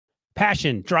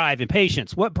Passion, drive, and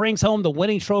patience. What brings home the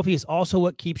winning trophy is also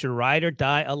what keeps your ride or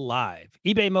die alive.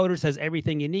 eBay Motors has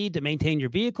everything you need to maintain your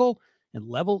vehicle and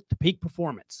level to peak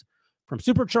performance. From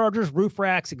superchargers, roof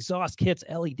racks, exhaust kits,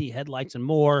 LED headlights, and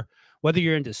more. Whether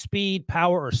you're into speed,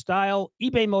 power, or style,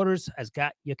 eBay Motors has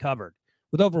got you covered.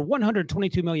 With over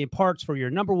 122 million parts for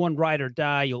your number one ride or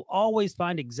die, you'll always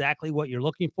find exactly what you're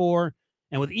looking for.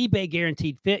 And with eBay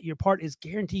Guaranteed Fit, your part is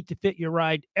guaranteed to fit your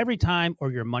ride every time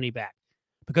or your money back.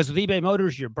 Because with eBay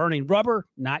Motors, you're burning rubber,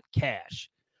 not cash.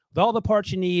 With all the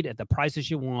parts you need at the prices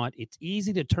you want, it's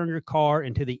easy to turn your car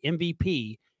into the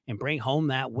MVP and bring home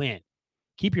that win.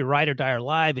 Keep your ride or die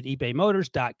alive at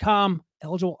ebaymotors.com.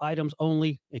 Eligible items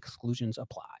only. Exclusions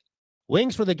apply.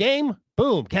 Wings for the game?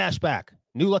 Boom, cash back.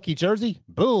 New lucky jersey?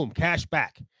 Boom, cash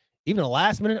back. Even a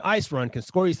last-minute ice run can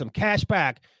score you some cash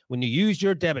back when you use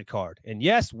your debit card. And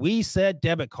yes, we said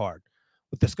debit card.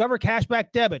 With Discover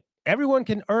Cashback Debit, everyone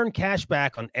can earn cash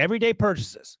back on everyday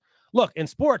purchases. Look, in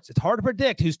sports, it's hard to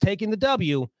predict who's taking the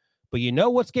W, but you know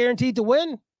what's guaranteed to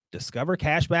win? Discover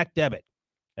Cashback Debit.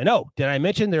 And oh, did I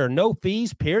mention there are no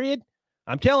fees, period?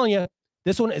 I'm telling you,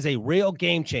 this one is a real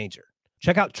game changer.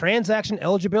 Check out transaction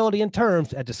eligibility and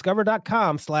terms at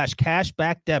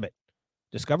discover.com/cashbackdebit.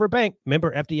 Discover Bank,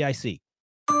 member FDIC.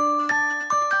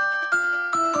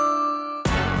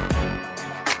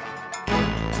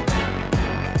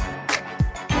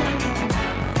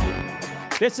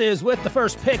 This is With the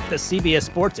First Pick, the CBS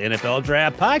Sports NFL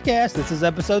Draft Podcast. This is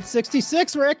episode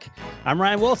 66, Rick. I'm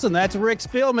Ryan Wilson. That's Rick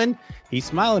Spielman. He's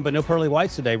smiling, but no pearly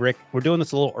whites today, Rick. We're doing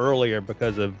this a little earlier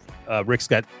because of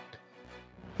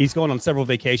he's going on several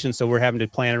vacations, so we're having to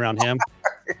plan around him.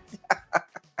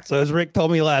 So as Rick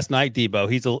told me last night, Debo,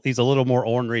 he's a little more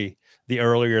ornery the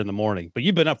earlier in the morning. But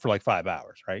you've been up for like 5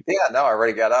 hours, right? Yeah, no, I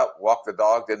already got up, walked the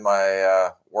dog, did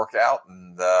my workout,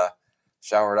 and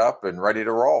showered up and ready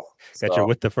to roll. Got your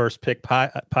With the First Pick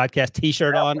podcast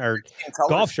T-shirt on or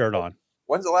golf shirt on.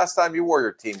 When's the last time you wore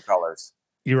your team colors?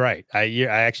 You're right. I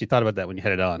actually thought about that when you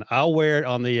had it on. I'll wear it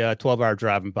on the 12-hour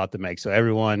drive I'm about to make, so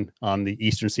everyone on the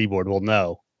Eastern Seaboard will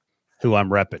know who I'm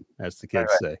repping, as the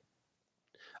kids say.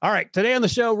 All right, today on the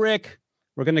show, Rick,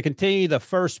 we're going to continue the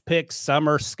First Pick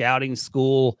Summer Scouting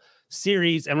School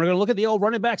series, and we're going to look at the old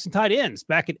running backs and tight ends.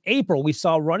 Back in April, we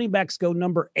saw running backs go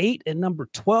number 8 and number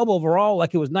 12 overall,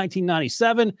 like it was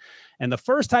 1997, and the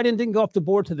first tight end didn't go off the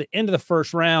board to the end of the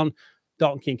first round.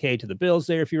 Dalton Kincaid to the Bills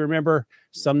there, if you remember.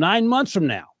 Some 9 months from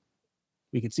now,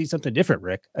 we could see something different,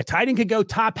 Rick. A tight end could go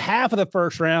top half of the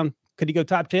first round. Could he go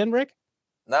top 10, Rick?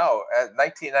 No, at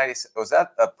 1990, was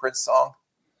that a Prince song?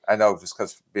 I know, just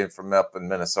because being from up in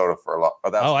Minnesota for a lot.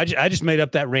 I just made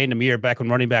up that random year back when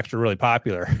running backs were really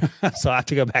popular. So I have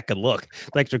to go back and look.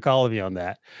 Thanks for calling me on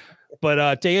that.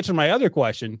 But to answer my other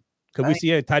question, could we see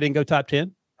a tight end go top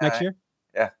 10 next year?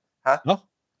 Yeah. Huh? Oh,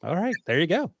 all right. There you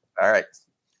go. All right.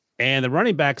 And the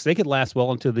running backs, they could last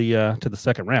well into the to the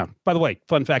second round. By the way,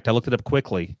 fun fact, I looked it up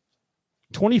quickly.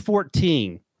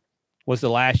 2014 was the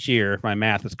last year, if my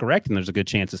math is correct, and there's a good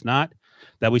chance it's not,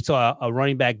 that we saw a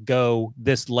running back go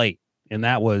this late, and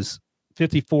that was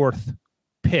 54th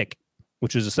pick,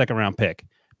 which was a second-round pick.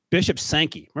 Bishop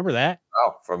Sankey. Remember that?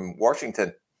 Oh, from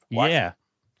Washington. Yeah.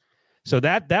 So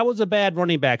that was a bad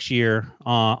running backs year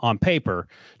on paper.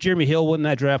 Jeremy Hill won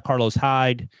that draft, Carlos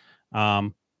Hyde.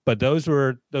 But all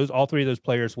three of those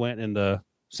players went in the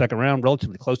second round,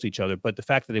 relatively close to each other. But the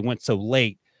fact that they went so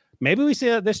late, maybe we see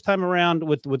that this time around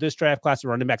with this draft class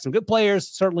of running backs. Some good players,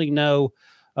 certainly no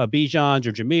Bijans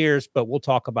or Jameers, but we'll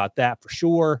talk about that for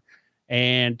sure.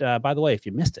 And by the way, if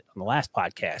you missed it on the last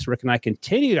podcast, Rick and I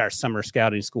continued our summer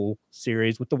scouting school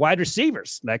series with the wide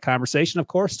receivers. That conversation, of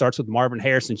course, starts with Marvin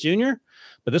Harrison Jr.,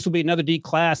 but this will be another D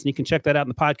class, and you can check that out in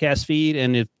the podcast feed.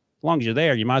 And as long as you're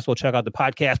there, you might as well check out the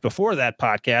podcast before that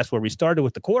podcast where we started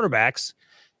with the quarterbacks.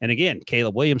 And again,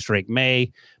 Caleb Williams, Drake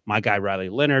May, my guy Riley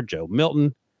Leonard, Joe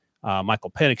Milton,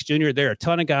 Michael Penix Jr. There are a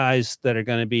ton of guys that are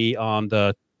going to be on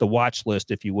the watch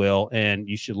list, if you will, and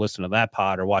you should listen to that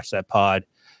pod or watch that pod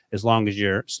as long as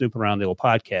you're snooping around the old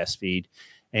podcast feed.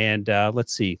 And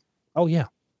let's see. Oh, yeah.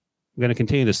 We're going to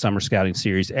continue the summer scouting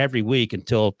series every week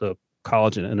until the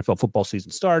college and NFL football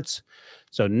season starts.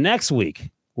 So next week,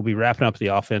 we'll be wrapping up the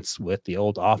offense with the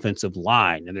old offensive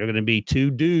line, and there are going to be 2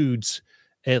 dudes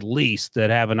at least that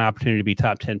have an opportunity to be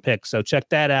top 10 picks. So check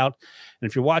that out. And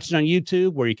if you're watching on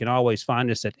YouTube, where you can always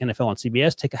find us at NFL on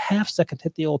CBS, take a half second to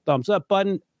hit the old thumbs up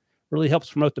button. Really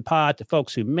helps promote the pod to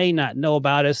folks who may not know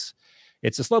about us.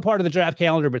 It's a slow part of the draft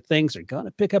calendar, but things are going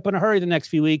to pick up in a hurry the next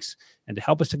few weeks. And to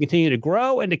help us to continue to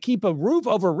grow and to keep a roof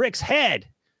over Rick's head,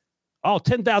 Oh,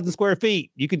 10,000 square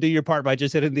feet. You can do your part by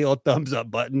just hitting the old thumbs up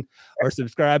button or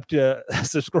subscribe to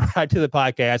the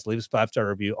podcast, leave us a 5-star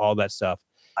review, all that stuff.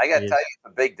 I got to tell you,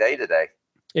 it's a big day today.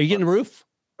 Are you getting the roof?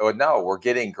 Oh, no, we're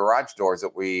getting garage doors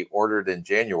that we ordered in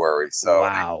January. So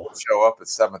wow. They show up at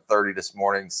 7:30 this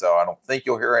morning. So I don't think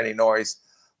you'll hear any noise,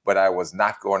 but I was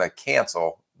not going to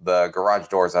cancel the garage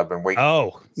doors. I've been waiting.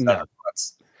 Oh, no.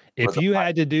 If you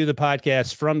had to do the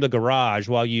podcast from the garage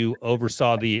while you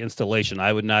oversaw the installation,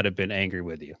 I would not have been angry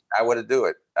with you. I would have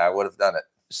done it.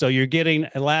 So you're getting,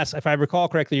 if I recall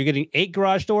correctly, you're getting 8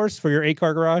 garage doors for your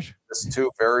 8-car garage? Just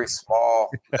 2 very small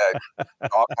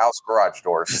doghouse garage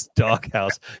doors.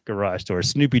 Doghouse garage doors,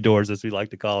 Snoopy doors, as we like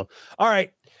to call them. All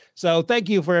right. So thank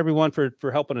you for everyone for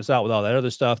helping us out with all that other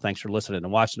stuff. Thanks for listening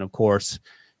and watching, of course.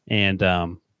 And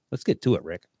let's get to it,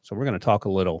 Rick. So we're going to talk a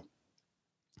little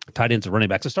tight ends and running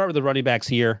backs. Let's start with the running backs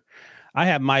here. I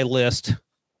have my list.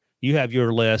 You have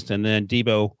your list, and then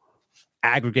Debo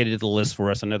aggregated the list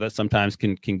for us. I know that sometimes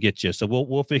can get you. So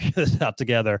we'll figure this out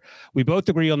together. We both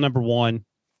agree on number 1,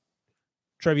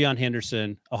 Trevion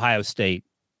Henderson, Ohio State.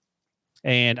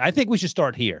 And I think we should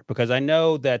start here because I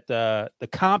know that the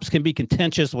comps can be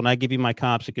contentious. When I give you my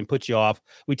comps, it can put you off.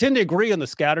 We tend to agree on the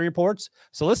scouting reports.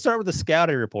 So let's start with the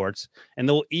scouting reports, and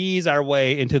they'll ease our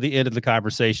way into the end of the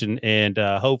conversation. And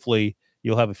hopefully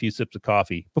you'll have a few sips of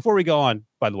coffee. Before we go on,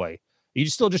 by the way, are you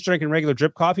still just drinking regular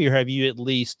drip coffee, or have you at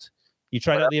least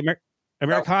tried out the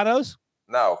Americanos?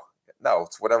 No,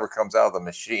 it's whatever comes out of the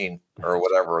machine or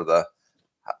whatever the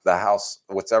house,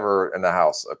 whatever in the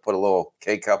house. I put a little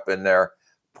K-cup in there,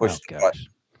 push the button,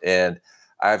 and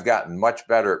I've gotten much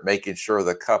better at making sure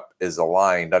the cup is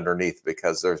aligned underneath,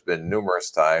 because there's been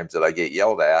numerous times that I get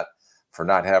yelled at for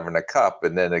not having a cup,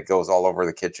 and then it goes all over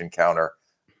the kitchen counter,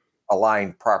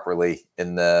 aligned properly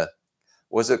in the,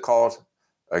 what's it called?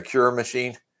 A Keurig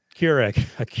machine? A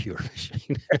Keurig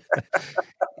machine.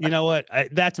 You know what?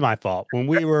 That's my fault. When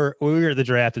we were at the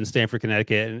draft in Stamford,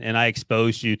 Connecticut, and I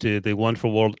exposed you to the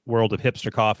wonderful world of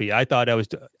hipster coffee, I thought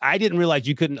I didn't realize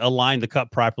you couldn't align the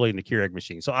cup properly in the Keurig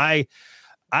machine. So I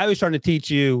was trying to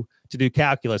teach you to do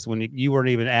calculus when you weren't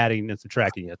even adding and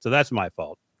subtracting it. So that's my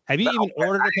fault. Have you even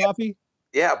ordered a coffee?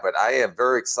 Yeah, but I am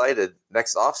very excited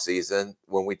next off season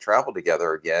when we travel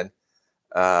together again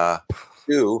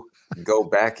to go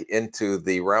back into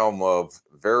the realm of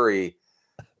very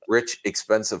rich,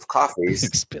 expensive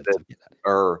coffees.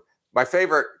 Or my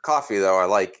favorite coffee, though, I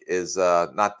like is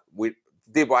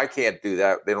Debo, I can't do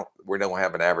that. We don't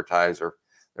have an advertiser.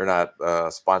 They're not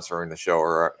sponsoring the show,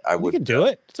 or I would. You can do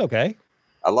it. It's okay.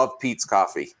 I love Pete's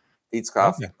Coffee. Pete's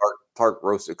Coffee, okay. Tart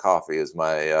roasted coffee is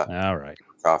my all right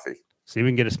coffee. See, we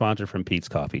can get a sponsor from Pete's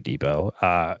Coffee Depot.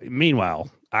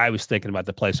 Meanwhile, I was thinking about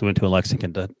the place we went to in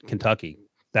Lexington, Kentucky.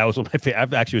 That was one of my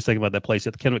favorite. I actually was thinking about that place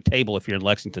at the Kennewick Table. If you're in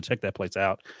Lexington, check that place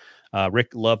out. Rick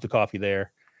loved the coffee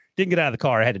there. Didn't get out of the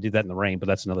car. I had to do that in the rain, but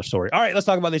that's another story. All right, let's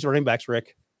talk about these running backs,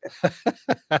 Rick.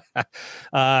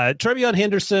 Trevion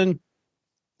Henderson,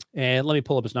 and let me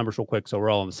pull up his numbers real quick so we're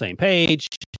all on the same page.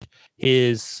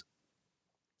 His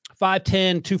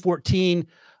 5'10", 214.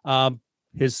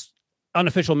 His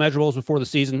unofficial measurables before the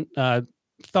season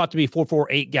thought to be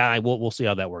 4.48 guy. We'll see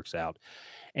how that works out.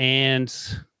 And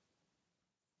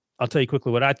I'll tell you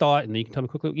quickly what I thought, and then you can tell me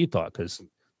quickly what you thought, because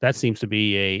that seems to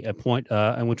be a point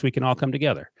in which we can all come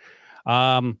together.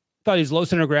 Thought he's low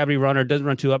center of gravity runner, doesn't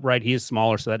run too upright. He is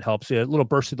smaller, so that helps. A little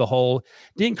burst through the hole.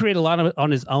 Didn't create a lot of it on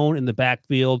his own in the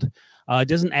backfield.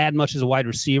 Doesn't add much as a wide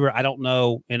receiver. I don't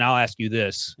know, and I'll ask you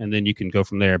this, and then you can go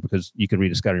from there because you can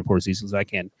read a scouting report as easily as I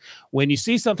can. When you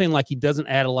see something like he doesn't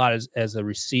add a lot as a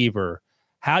receiver,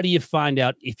 how do you find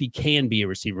out if he can be a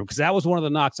receiver? Because that was one of the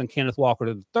knocks on Kenneth Walker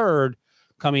III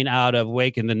coming out of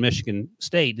Wake and then Michigan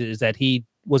State, is that he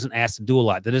wasn't asked to do a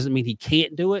lot. That doesn't mean he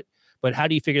can't do it, but how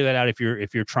do you figure that out if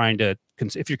you're trying to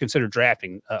consider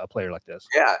drafting a player like this?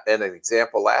 Yeah, and an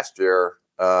example last year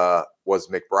was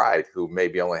McBride, who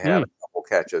maybe only had a couple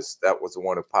catches. That was the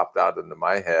one who popped out into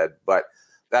my head. But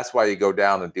that's why you go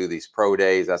down and do these pro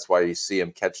days. That's why you see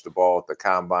them catch the ball at the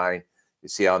combine. You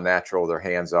see how natural their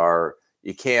hands are.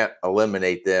 You can't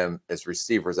eliminate them as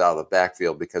receivers out of the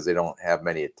backfield because they don't have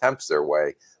many attempts their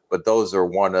way. But those are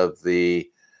one of the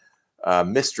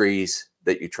mysteries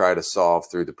that you try to solve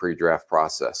through the pre-draft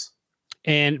process.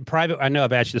 And private, I know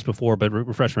I've asked you this before, but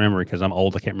refresh my memory because I'm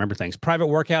old. I can't remember things. Private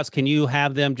workouts, can you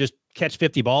have them just catch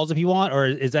 50 balls if you want, or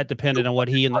is that dependent on what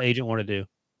he and the agent want to do?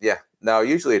 Yeah. Now,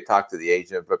 usually I talk to the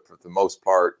agent, but for the most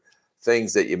part,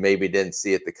 things that you maybe didn't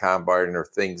see at the combine or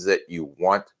things that you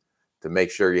want to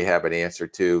make sure you have an answer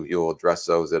to, you'll address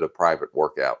those at a private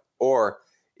workout. Or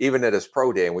even at his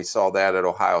pro day, and we saw that at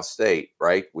Ohio State,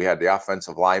 right? We had the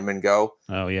offensive lineman go.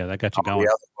 Oh, yeah, that got you going. The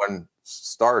other one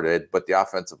started, but the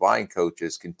offensive line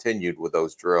coaches continued with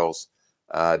those drills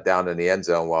down in the end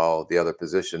zone while the other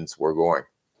positions were going.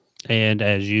 And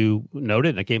as you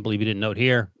noted, I can't believe you didn't note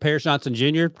here, Paris Johnson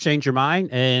Jr. changed your mind,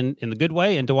 and in the good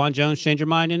way, and DeJuan Jones changed your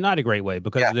mind in not a great way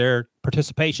because of their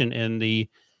participation in the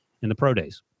pro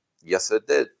days. Yes, it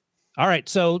did. All right,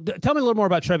 so tell me a little more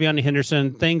about Trevion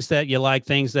Henderson, things that you like,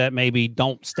 things that maybe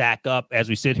don't stack up as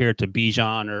we sit here to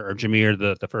Bijan or Jameer,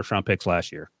 the first-round picks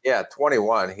last year. Yeah,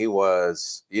 21, he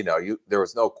was, there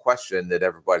was no question that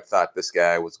everybody thought this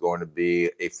guy was going to be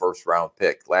a first-round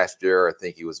pick. Last year, I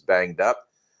think he was banged up.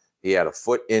 He had a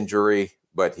foot injury,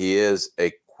 but he is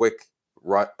a quick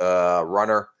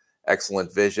runner,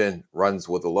 excellent vision, runs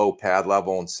with a low pad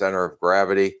level and center of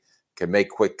gravity, can make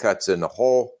quick cuts in the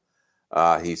hole.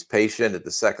 He's patient at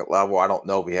the second level. I don't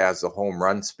know if he has the home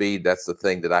run speed. That's the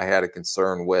thing that I had a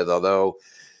concern with, although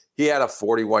he had a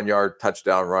 41-yard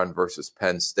touchdown run versus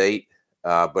Penn State,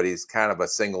 but he's kind of a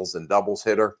singles and doubles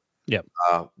hitter. Yep.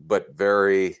 But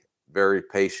very, very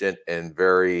patient and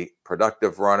very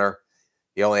productive runner.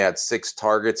 He only had 6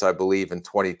 targets, I believe, in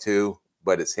 22,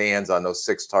 but his hands on those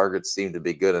 6 targets seemed to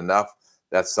be good enough.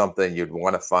 That's something you'd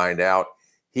want to find out.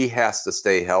 He has to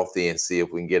stay healthy and see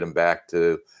if we can get him back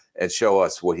to and show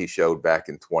us what he showed back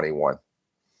in 21.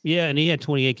 Yeah, and he had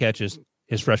 28 catches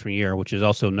his freshman year, which is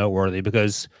also noteworthy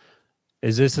because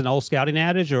is this an old scouting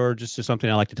adage or just something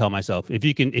I like to tell myself? If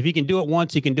you can do it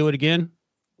once, you can do it again.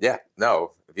 Yeah,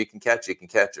 no. If you can catch, you can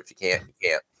catch. If you can't, you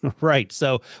can't. Right.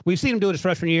 So we've seen him do it his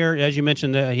freshman year. As you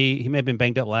mentioned, he may have been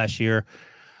banged up last year.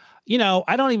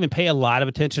 I don't even pay a lot of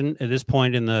attention at this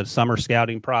point in the summer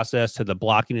scouting process to the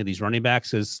blocking of these running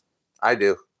backs. I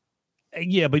do.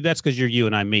 Yeah, but that's because you're you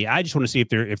and I'm me. I just want to see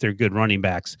if they're good running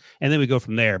backs, and then we go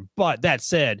from there. But that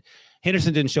said,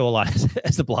 Henderson didn't show a lot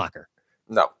as a blocker.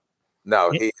 No,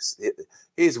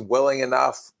 he's willing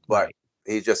enough, but right.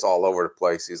 He's just all over the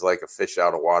place. He's like a fish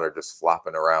out of water, just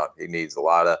flopping around. He needs a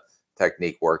lot of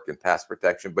technique work and pass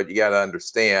protection. But you got to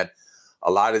understand, a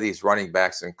lot of these running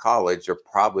backs in college are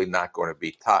probably not going to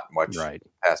be taught much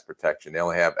pass protection. They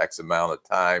only have X amount of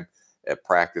time at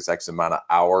practice, X amount of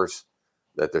hours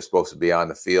that they're supposed to be on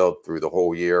the field through the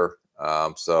whole year.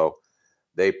 So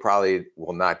they probably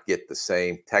will not get the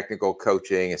same technical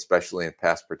coaching, especially in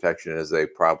pass protection, as they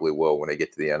probably will when they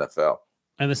get to the NFL.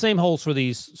 And the same holds for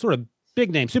these sort of big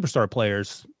name superstar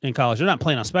players in college. They're not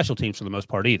playing on special teams for the most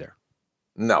part either.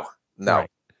 No. Right.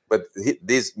 But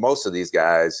most of these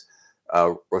guys,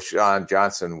 Rashawn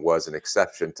Johnson was an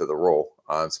exception to the rule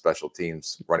on special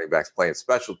teams, running backs playing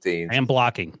special teams. And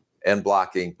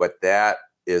blocking. But that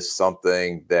is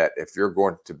something that if you're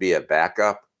going to be a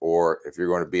backup or if you're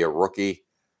going to be a rookie,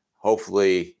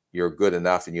 hopefully you're good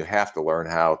enough and you have to learn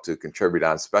how to contribute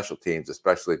on special teams,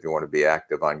 especially if you want to be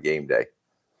active on game day.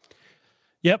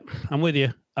 Yep, I'm with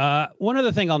you. One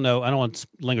other thing I'll note, I don't want to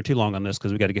linger too long on this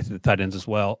because we got to get to the tight ends as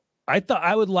well. I thought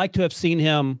I would like to have seen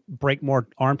him break more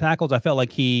arm tackles. I felt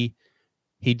like he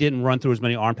didn't run through as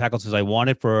many arm tackles as I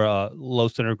wanted for a low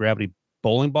center of gravity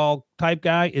bowling ball type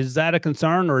guy. Is that a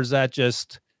concern or is that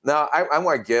just... No, I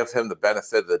want to give him the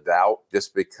benefit of the doubt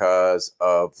just because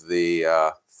of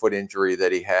the foot injury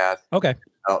that he had. Okay.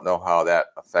 I don't know how that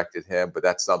affected him, but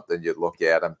that's something you'd look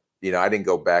at him. I didn't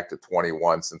go back to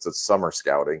 21 since it's summer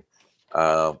scouting.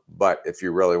 But if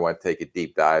you really want to take a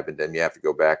deep dive, and then you have to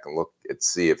go back and look and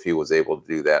see if he was able to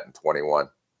do that in 21.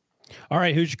 All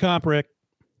right. Who's your comp, Rick?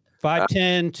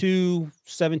 5'10",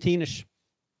 217-ish.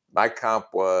 My comp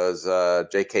was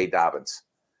J.K. Dobbins,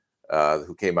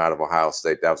 who came out of Ohio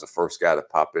State. That was the first guy that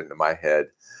popped into my head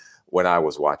when I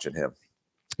was watching him.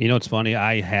 It's funny.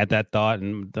 I had that thought,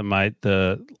 and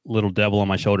the little devil on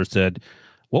my shoulder said,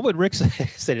 what would Rick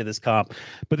say to this comp?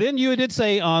 But then you did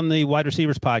say on the wide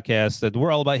receivers podcast that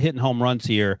we're all about hitting home runs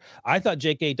here. I thought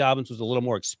J.K. Dobbins was a little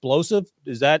more explosive.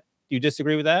 Do you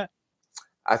disagree with that?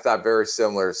 I thought very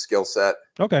similar skill set.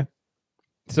 Okay.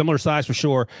 Similar size for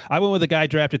sure. I went with a guy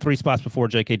drafted 3 spots before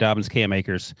J.K. Dobbins, Cam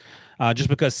Akers, just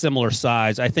because similar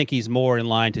size. I think he's more in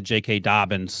line to J.K.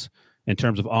 Dobbins in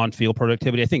terms of on-field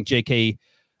productivity. I think J.K.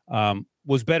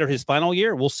 Was better his final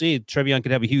year. We'll see. Trevion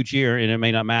could have a huge year, and it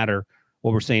may not matter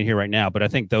what we're saying here right now, but I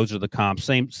think those are the comps.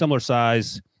 Similar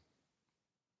size.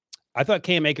 I thought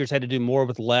Cam Akers had to do more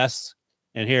with less.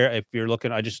 And here, if you're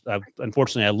looking,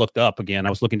 unfortunately, I looked up again. I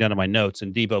was looking down at my notes,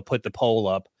 and Debo put the poll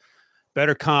up.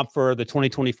 Better comp for the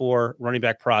 2024 running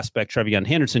back prospect, Trevion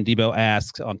Henderson, Debo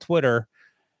asks on Twitter,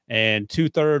 and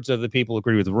 2/3 of the people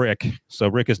agree with Rick. So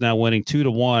Rick is now winning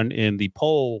 2-1 in the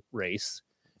poll race.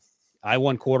 I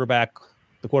won quarterback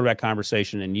the quarterback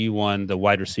conversation, and you won the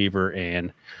wide receiver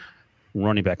and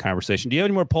running back conversation. Do you have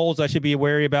any more polls I should be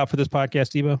wary about for this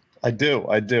podcast, Debo? I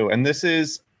do. And this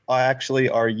is actually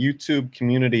our YouTube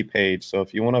community page. So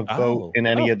if you want to vote in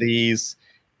any of these,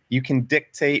 you can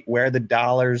dictate where the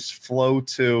dollars flow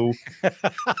to.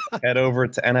 Head over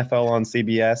to NFL on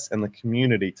CBS and the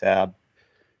community tab.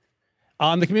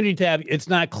 On the community tab, it's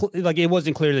not like it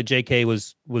wasn't clear that JK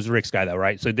was Rick's guy, though,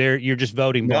 right? So there, you're just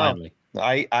voting blindly. No,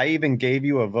 I even gave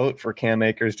you a vote for Cam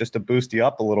Akers just to boost you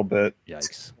up a little bit.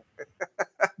 Yikes.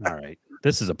 All right.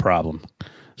 This is a problem.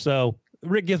 So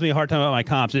Rick gives me a hard time about my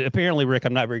comps. Apparently, Rick,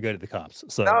 I'm not very good at the comps.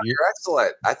 So no, you're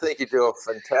excellent. I think you do a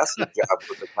fantastic job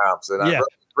with the comps, and I really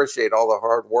appreciate all the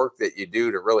hard work that you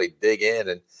do to really dig in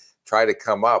and try to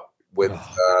come up with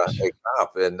a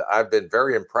comp. And I've been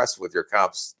very impressed with your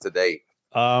comps to date.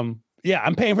 Yeah,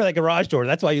 I'm paying for that garage door.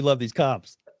 That's why you love these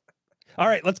comps. All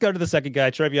right, let's go to the second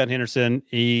guy, Trevion Henderson.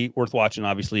 He worth watching,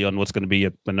 obviously, on what's going to be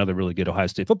another really good Ohio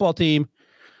State football team.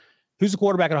 Who's the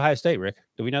quarterback at Ohio State, Rick?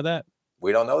 Do we know that?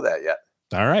 We don't know that yet.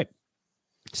 All right.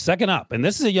 Second up, and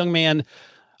this is a young man.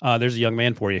 There's a young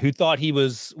man for you who thought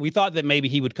we thought that maybe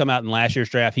he would come out in last year's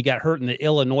draft. He got hurt in the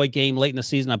Illinois game late in the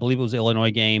season. I believe it was the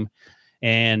Illinois game.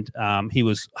 And he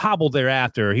was hobbled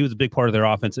thereafter. He was a big part of their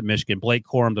offense at Michigan. Blake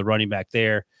Corum, the running back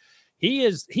there.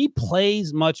 He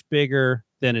plays much bigger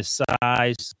than his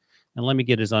size. And let me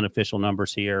get his unofficial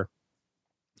numbers here.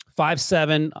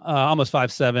 5'7", almost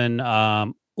 5'7",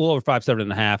 a little over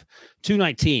 5'7.5",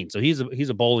 219. So he's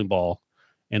a bowling ball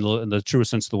in the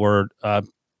truest sense of the word.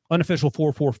 Unofficial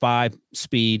 4.45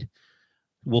 speed.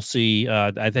 We'll see.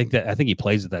 I think he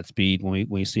plays at that speed when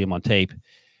we see him on tape.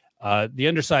 The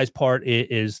undersized part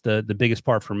is the biggest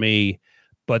part for me,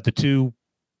 but the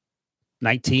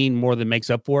 219 more than makes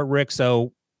up for it, Rick.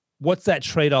 So what's that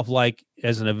trade-off like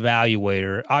as an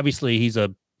evaluator? Obviously, he's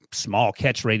a small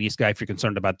catch radius guy if you're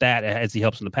concerned about that, as he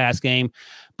helps in the pass game,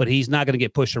 but he's not going to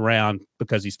get pushed around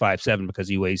because he's 5'7", because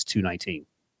he weighs 219.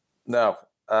 No.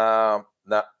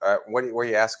 What were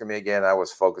you asking me again? I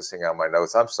was focusing on my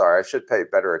notes. I'm sorry. I should pay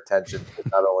better attention to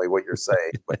not only what you're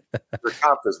saying, but your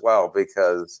comp as well,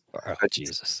 because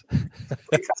Jesus.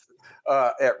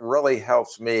 It really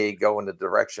helps me go in the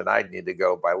direction I need to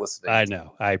go by listening. I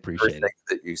know. I appreciate it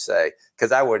that you say,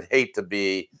 because I would hate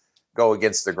to go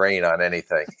against the grain on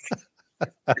anything.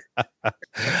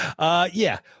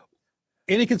 Yeah.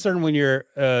 Any concern when you're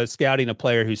scouting a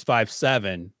player who's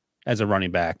 5'7" as a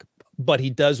running back, but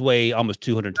he does weigh almost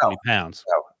 220 pounds.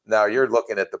 No, you're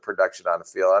looking at the production on the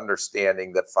field,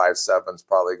 understanding that 5'7" is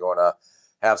probably going to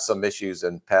have some issues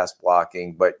in pass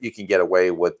blocking, but you can get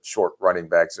away with short running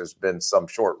backs. There's been some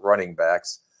short running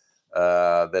backs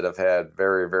that have had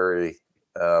very, very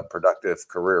productive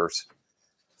careers.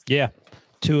 Yeah.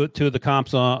 Two of the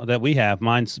comps that we have,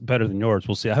 mine's better than yours.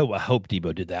 We'll see. I hope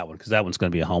Debo did that one, because that one's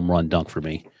going to be a home run dunk for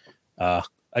me. I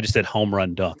just said home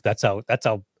run dunk. That's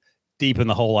how deep in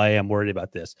the hole I am worried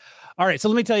about this. All right, so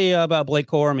let me tell you about Blake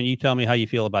Corum, and you tell me how you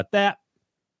feel about that.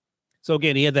 So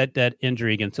again, he had that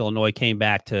injury against Illinois, came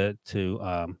back to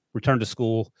return to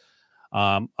school.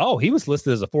 He was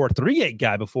listed as a 4.38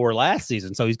 guy before last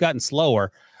season, so he's gotten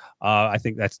slower. I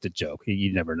think that's the joke.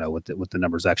 You never know what the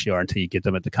numbers actually are until you get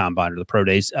them at the combine or the pro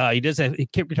days. He does have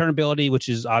kick return ability, which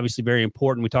is obviously very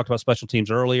important. We talked about special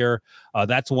teams earlier.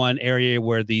 That's one area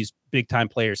where these big time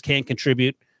players can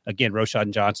contribute. Again,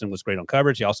 Roshan Johnson was great on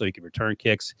coverage. He can return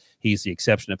kicks. He's the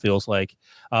exception, it feels like.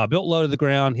 Built low to the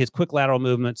ground. His quick lateral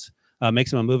movements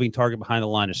makes him a moving target behind the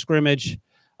line of scrimmage.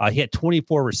 He had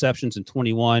 24 receptions in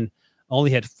 21.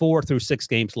 Only had 4 through 6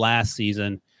 games last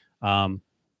season.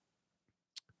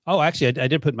 Actually, I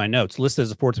did put in my notes. Listed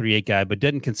as a 4.38 guy, but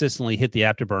didn't consistently hit the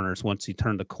afterburners once he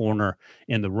turned the corner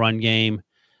in the run game.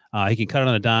 He can cut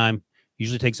on a dime.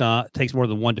 Usually takes more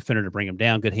than one defender to bring him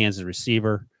down. Good hands as a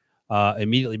receiver.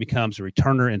 Immediately becomes a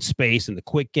returner in space in the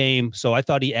quick game. So I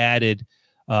thought he added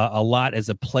a lot as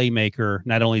a playmaker,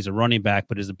 not only as a running back,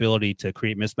 but his ability to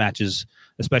create mismatches,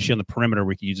 especially on the perimeter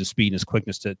where he can use his speed and his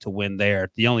quickness to win there.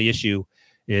 The only issue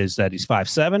is that he's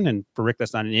 5'7", and for Rick,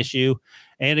 that's not an issue.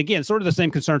 And again, sort of the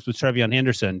same concerns with Trevion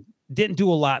Henderson. Didn't do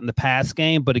a lot in the pass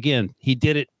game, but again, he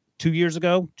did it 2 years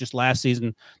ago, just last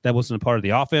season. That wasn't a part of the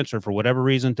offense, or for whatever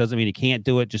reason. Doesn't mean he can't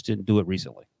do it, just didn't do it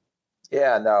recently.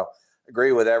 Yeah, no,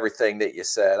 agree with everything that you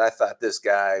said. I thought this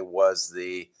guy was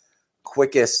the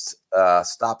quickest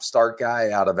stop-start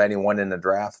guy out of anyone in the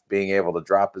draft, being able to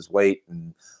drop his weight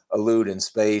and elude in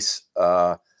space.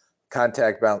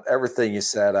 Contact balance, everything you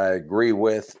said, I agree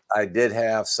with. I did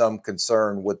have some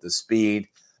concern with the speed.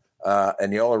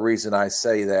 And the only reason I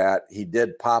say that, he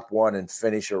did pop one and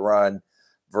finish a run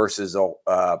versus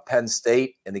Penn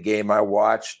State in the game I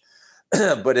watched.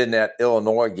 but in that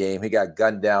Illinois game, he got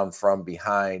gunned down from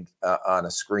behind on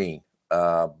a screen.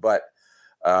 But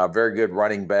very good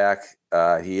running back.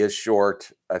 He is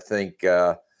short. I think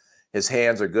his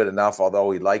hands are good enough,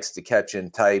 although he likes to catch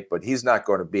in tight, but he's not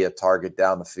going to be a target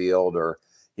down the field, or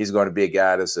he's going to be a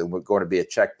guy that's going to be a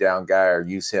check down guy or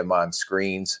use him on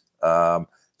screens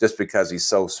just because he's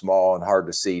so small and hard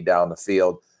to see down the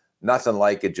field. Nothing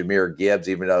like a Jahmyr Gibbs,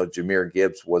 even though Jahmyr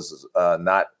Gibbs was a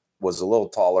little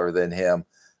taller than him,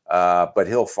 but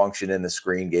he'll function in the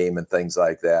screen game and things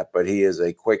like that. But he is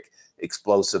a quick,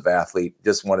 explosive athlete.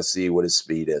 Just want to see what his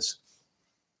speed is.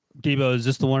 Debo, is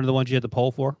this one of the ones you had to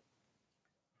poll for?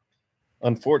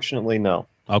 Unfortunately, no.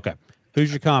 Okay.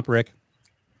 Who's your comp, Rick?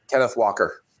 Kenneth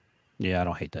Walker. Yeah, I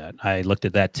don't hate that. I looked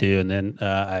at that too. And then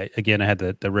I had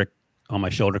the Rick on my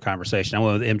shoulder conversation. I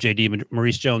went with MJD,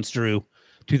 Maurice Jones-Drew,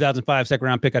 2005 second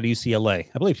round pick out of UCLA.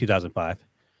 I believe 2005.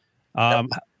 Yep.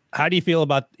 How do you feel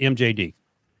about MJD?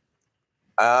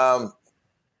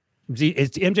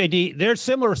 It's MJD. They're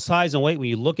similar size and weight. When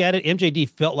you look at it, MJD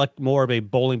felt like more of a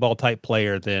bowling ball type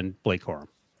player than Blake Corum.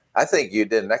 I think you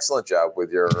did an excellent job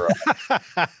with your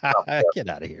get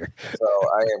out of here. So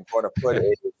I am going to put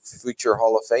a future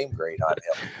Hall of Fame grade on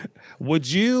him. Would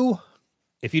you,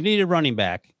 if you needed running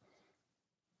back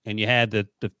and you had the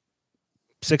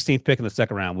 16th pick in the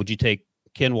second round, would you take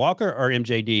Ken Walker or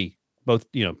MJD, both,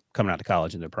 coming out of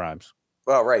college in their primes?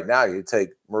 Well, right now you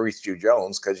take Maurice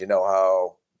Jones because you know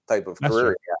how type of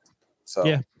career he had. So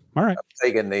yeah, all right. I'm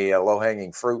taking the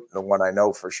low-hanging fruit, the one I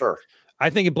know for sure. I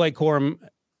think if Blake Corum,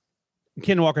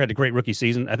 Ken Walker had a great rookie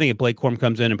season. I think if Blake Corum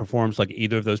comes in and performs like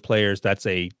either of those players, that's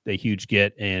a huge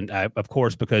get. And of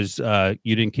course, because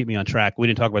you didn't keep me on track, we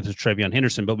didn't talk about this Trevion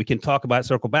Henderson, but we can talk about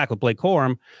circle back with Blake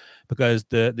Corum because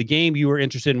the game you were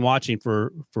interested in watching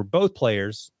for both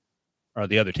players are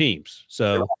the other teams.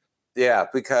 So yeah,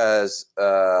 because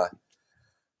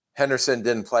Henderson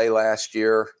didn't play last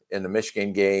year in the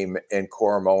Michigan game, and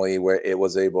Corum only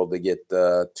was able to get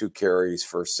 2 carries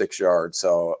for 6 yards.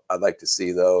 So I'd like to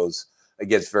see those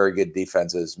against very good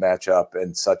defenses match up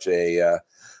in such a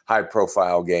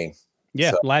high-profile game.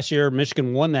 Yeah, so, last year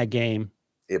Michigan won that game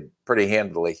pretty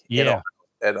handily. Yeah,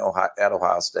 at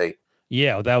Ohio State.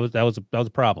 Yeah, that was a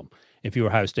problem if you were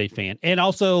a Ohio State fan. And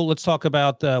also, let's talk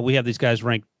about we have these guys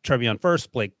ranked Trevion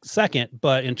first, Blake second.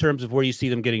 But in terms of where you see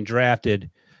them getting drafted,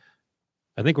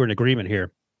 I think we're in agreement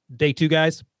here. Day 2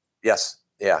 guys. Yes.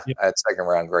 Yeah. Yep. I had second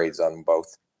round grades on them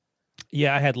both.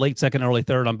 Yeah, I had late second, early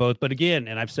third on both. But again,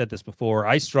 and I've said this before,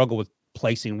 I struggle with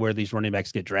placing where these running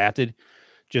backs get drafted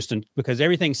because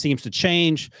everything seems to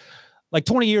change. Like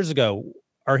 20 years ago,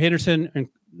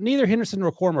 neither Henderson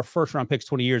nor Corum were first round picks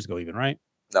 20 years ago, even, right?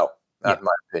 No, not in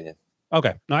my opinion.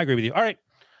 Okay. No, I agree with you. All right.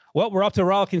 Well, we're off to a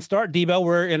rollicking start. Debo,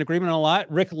 we're in agreement on a lot.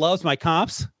 Rick loves my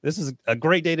comps. This is a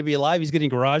great day to be alive. He's getting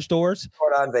garage doors.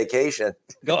 Going on vacation.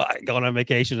 Going on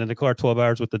vacation in the car, 12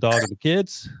 hours with the dog and the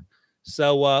kids.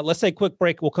 So let's take a quick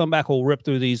break. We'll come back. We'll rip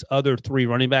through these other 3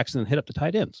 running backs and then hit up the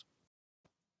tight ends.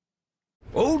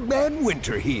 Old Man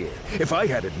Winter here. If I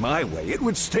had it my way, it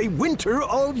would stay winter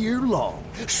all year long.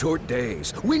 Short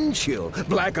days, wind chill,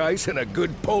 black ice, and a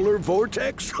good polar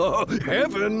vortex. Oh,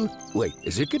 heaven. Wait,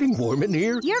 is it getting warm in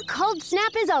here? Your cold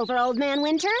snap is over, Old Man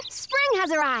Winter. Spring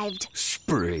has arrived.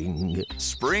 Spring.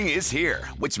 Spring is here,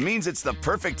 which means it's the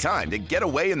perfect time to get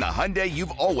away in the Hyundai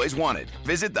you've always wanted.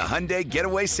 Visit the Hyundai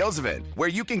Getaway Sales Event, where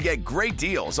you can get great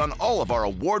deals on all of our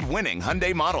award-winning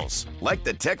Hyundai models, like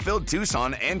the tech-filled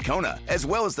Tucson and Kona, as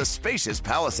well as the spacious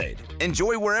Palisade.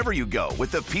 Enjoy wherever you go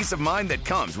with the peace of mind that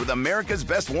comes with America's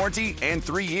best warranty and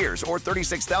 3 years or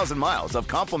 36,000 miles of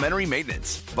complimentary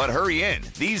maintenance. But hurry in,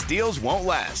 these deals won't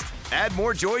last. Add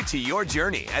more joy to your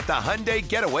journey at the Hyundai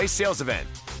Getaway Sales Event.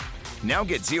 Now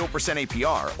get 0%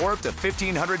 APR or up to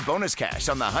 $1,500 bonus cash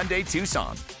on the Hyundai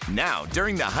Tucson. Now,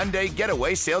 during the Hyundai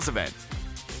Getaway Sales Event.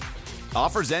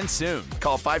 Offers end soon.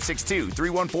 Call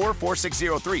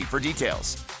 562-314-4603 for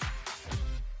details.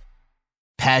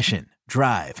 Passion,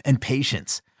 drive, and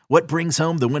patience. What brings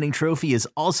home the winning trophy is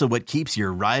also what keeps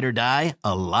your ride or die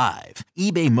alive.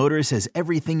 eBay Motors has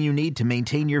everything you need to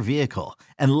maintain your vehicle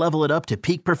and level it up to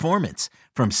peak performance,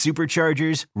 from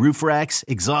superchargers, roof racks,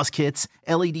 exhaust kits,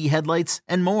 LED headlights,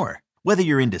 and more. Whether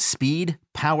you're into speed,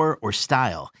 power, or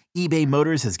style, eBay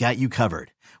Motors has got you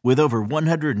covered. With over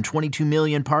 122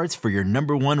 million parts for your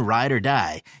number one ride or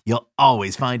die, you'll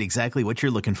always find exactly what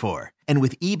you're looking for. And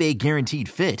with eBay Guaranteed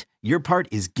Fit, your part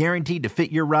is guaranteed to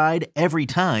fit your ride every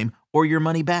time or your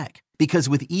money back. Because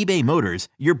with eBay Motors,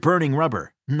 you're burning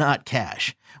rubber, not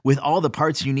cash. With all the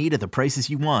parts you need at the prices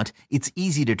you want, it's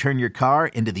easy to turn your car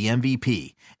into the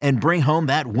MVP and bring home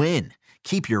that win.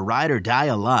 Keep your ride or die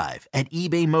alive at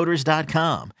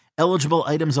ebaymotors.com. Eligible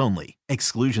items only.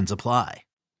 Exclusions apply.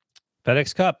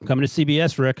 FedEx Cup coming to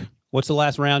CBS, Rick. What's the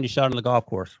last round you shot on the golf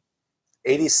course?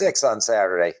 86 on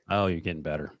Saturday. Oh, you're getting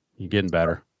better. You're getting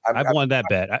better. I've won that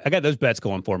bet. I got those bets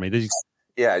going for me.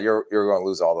 Yeah, you're going to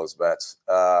lose all those bets.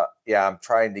 Yeah, I'm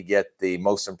trying to get the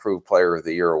Most Improved Player of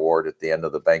the Year award at the end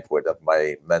of the banquet of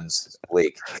my men's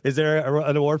league. Is there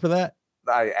an award for that?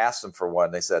 I asked them for one.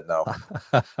 They said no.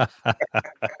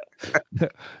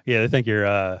 Yeah, they think you're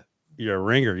a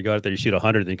ringer. You go out there, you shoot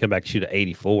 100, then you come back and shoot at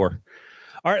 84.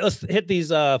 All right, let's hit these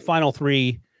final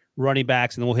three running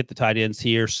backs, and then we'll hit the tight ends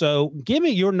here. So give me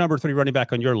your number 3 running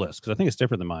back on your list, because I think it's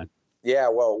different than mine. Yeah,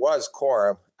 well, it was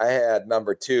Corum. I had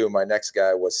number 2. My next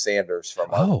guy was Sanders from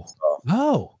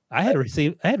Arkansas. I had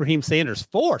Raheem Sanders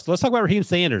 4th. So let's talk about Raheem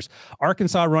Sanders,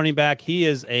 Arkansas running back. He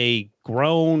is a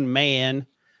grown man.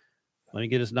 Let me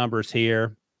get his numbers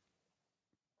here.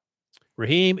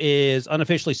 Raheem is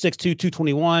unofficially 6'2",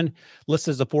 221,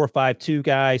 listed as a 4.52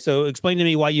 guy. So explain to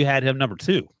me why you had him number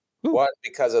 2. One,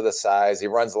 because of the size. He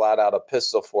runs a lot out of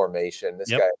pistol formation. This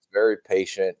guy is very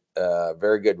patient,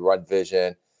 very good run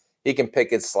vision. He can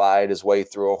pick and slide his way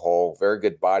through a hole. Very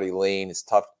good body lean. He's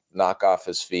tough to knock off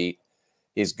his feet.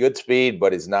 He's good speed,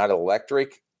 but he's not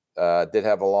electric. Did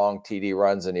have a long TD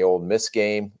runs in the Ole Miss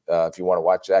game. If you want to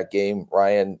watch that game,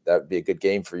 Ryan, that would be a good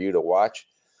game for you to watch.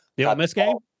 The Ole Miss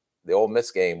game? The Ole Miss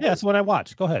game. Yeah, that's what I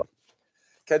watched. Go ahead.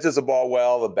 Catches the ball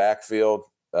well, the backfield.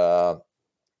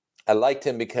 I liked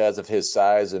him because of his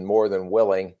size and more than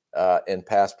willing in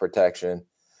pass protection.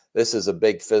 This is a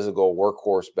big physical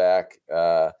workhorse back,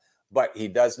 but he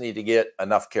does need to get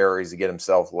enough carries to get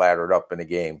himself laddered up in a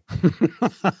game.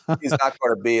 He's not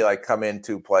going to be like come in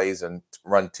 2 plays and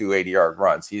run 2 80-yard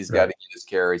runs. He's got to get his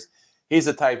carries. He's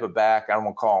the type of back, I don't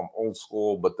want to call him old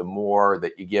school, but the more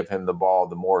that you give him the ball,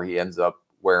 the more he ends up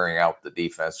wearing out the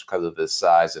defense because of his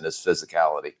size and his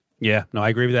physicality. Yeah, no, I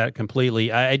agree with that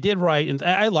completely. I did right, and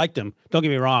I liked him. Don't get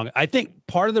me wrong. I think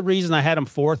part of the reason I had him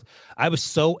 4th, I was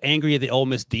so angry at the Ole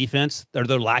Miss defense, or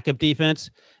their lack of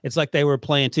defense. It's like they were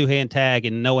playing 2-hand tag,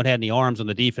 and no one had any arms on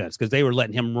the defense because they were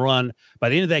letting him run. By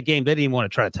the end of that game, they didn't even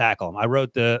want to try to tackle him. I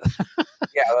wrote the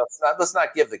yeah. Let's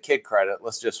not give the kid credit.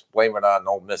 Let's just blame it on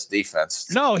Ole Miss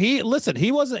defense. No,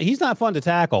 he's not fun to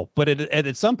tackle, but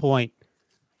at some point,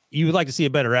 you would like to see a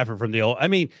better effort from the old. I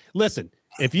mean, listen.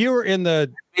 If you were in the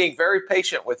being very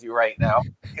patient with you right now.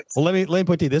 Well, let me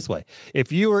put it to you this way. If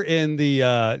you were in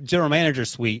the general manager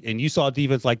suite and you saw a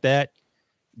defense like that,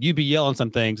 you'd be yelling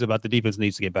some things about the defense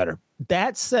needs to get better.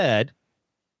 That said,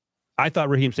 I thought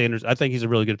Raheem Sanders, I think he's a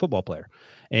really good football player.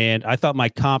 And I thought my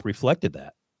comp reflected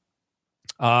that.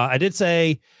 I did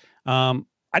say,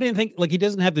 I didn't think he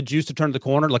doesn't have the juice to turn the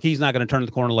corner. Like he's not going to turn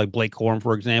the corner like Blake Corum,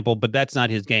 for example, but that's not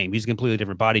his game. He's a completely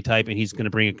different body type and he's going to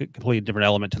bring a completely different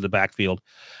element to the backfield.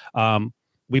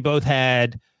 We both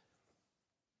had,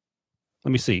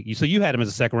 let me see. So you had him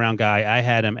as a 2nd round guy. I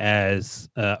had him as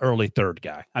early 3rd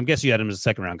guy. I'm guessing you had him as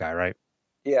a 2nd round guy, right?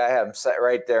 Yeah, I have him set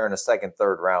right there in the 2nd,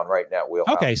 3rd round, right now.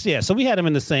 Wheelhouse. Okay, so we had him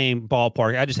in the same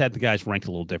ballpark. I just had the guys ranked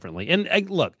a little differently. And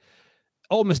look,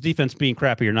 Ole Miss defense being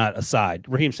crappy or not aside,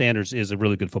 Raheem Sanders is a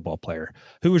really good football player.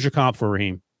 Who was your comp for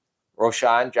Raheem?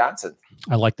 Roshan Johnson.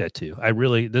 I like that too.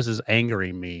 This is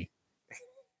angering me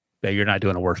that you're not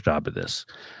doing a worse job of this.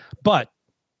 But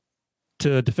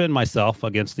to defend myself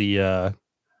against the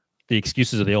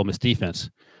excuses of the Ole Miss defense,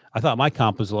 I thought my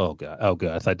comp was good.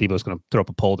 I thought Debo's going to throw up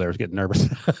a poll there. I was getting nervous. You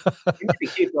need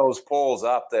to keep those polls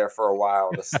up there for a while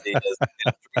to see as we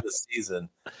get through the season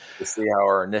to see how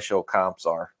our initial comps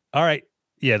are. All right.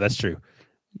 Yeah, that's true.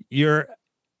 Your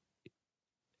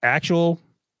actual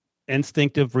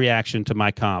instinctive reaction to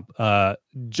my comp.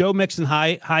 Joe Mixon,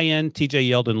 high end, TJ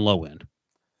Yeldon, low end.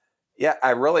 Yeah,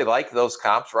 I really like those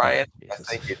comps, Ryan. I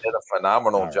think you did a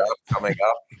phenomenal job coming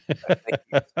up. I think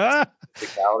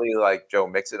physicality like Joe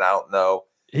Mixon, I don't know.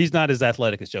 He's not as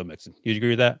athletic as Joe Mixon. You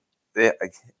agree with that?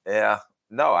 Yeah.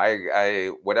 No,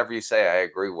 I whatever you say, I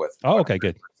agree with. Oh, okay,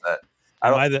 good. I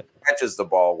don't think he catches the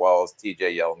ball well as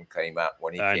TJ Yeldon came out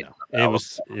when he came out.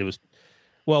 It was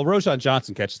well, Roshan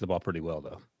Johnson catches the ball pretty well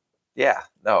though. Yeah,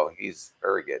 no, he's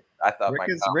very good. I thought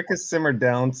Rick has simmered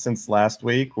down since last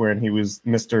week when he was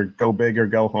Mr. Go Big or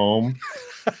Go Home.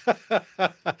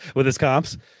 With his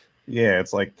comps. Yeah,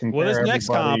 it's like this next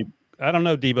comp, I don't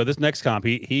know, Debo. This next comp,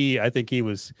 I think he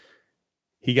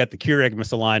got the Keurig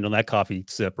misaligned on that coffee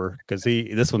sipper because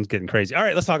this one's getting crazy. All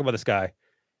right, let's talk about this guy.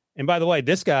 And by the way,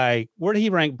 this guy, where did he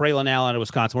rank Braylon Allen in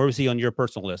Wisconsin? Where was he on your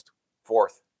personal list?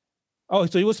 4th. Oh,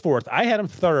 so he was 4th. I had him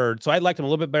 3rd, so I liked him a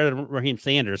little bit better than Raheem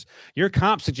Sanders. Your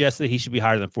comp suggests that he should be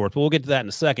higher than 4th, but we'll get to that in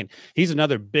a second. He's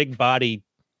another big body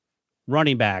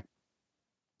running back,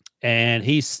 and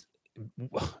he's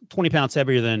 20 pounds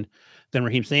heavier than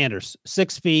Raheem Sanders.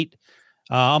 6 feet,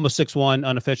 almost 6'1",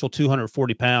 unofficial,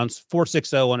 240 pounds,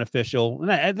 4.60 unofficial.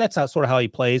 And that's sort of how he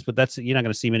plays, but you're not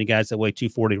going to see many guys that weigh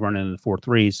 240 running in the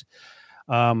 4.3s.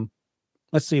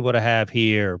 Let's see what I have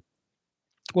here.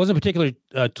 Wasn't particularly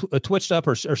twitched up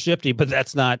or shifty, but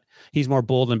he's more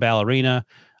bull than ballerina.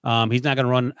 He's not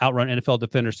going to outrun NFL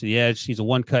defenders to the edge. He's a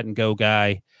one cut and go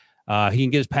guy. He can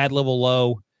get his pad level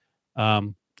low.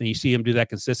 And you see him do that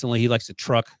consistently. He likes to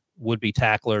truck would-be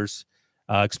tacklers,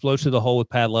 explodes to the hole with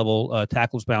pad level.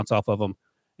 Tackles bounce off of him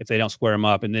if they don't square him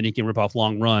up. And then he can rip off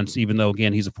long runs, even though,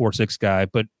 again, he's a 4.6 guy.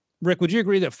 But, Rick, would you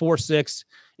agree that 4.6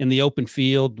 in the open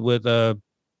field with a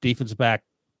defensive back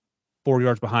 4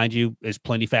 yards behind you is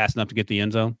plenty fast enough to get the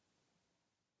end zone?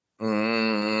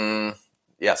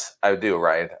 Yes, I do,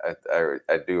 Ryan. I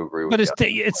do agree with you. But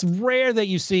it's rare that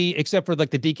you see, except for like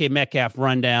the DK Metcalf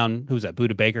rundown. Who's that?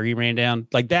 Buda Baker, he ran down.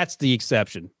 Like, that's the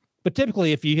exception. But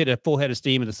typically, if you hit a full head of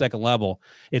steam at the second level,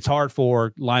 it's hard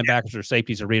for linebackers or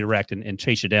safeties to redirect and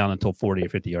chase you down until 40 or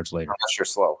 50 yards later. Unless you're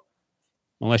slow.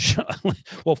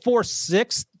 Well,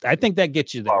 4.6, I think that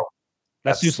gets you there. Slow.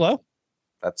 That's too slow?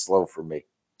 That's slow for me.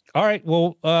 All right.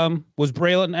 Well, was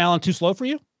Braylon Allen too slow for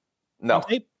you? No,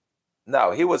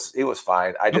 he was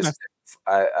fine.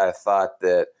 I thought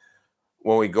that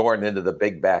when we going into the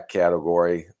big back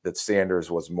category, that Sanders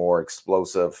was more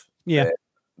explosive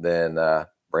than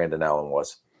Brandon Allen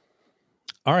was.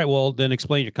 All right. Well, then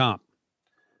explain your comp.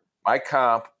 My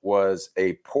comp was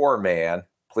a poor man,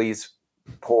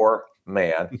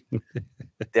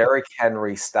 Derrick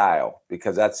Henry style,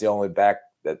 because that's the only back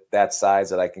that size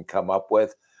that I can come up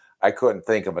with. I couldn't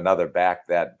think of another back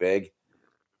that big.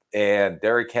 And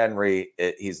Derrick Henry,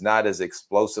 he's not as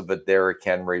explosive as Derrick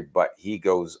Henry, but he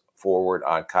goes forward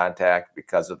on contact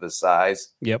because of his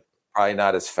size. Yep. Probably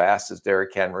not as fast as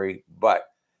Derrick Henry, but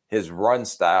his run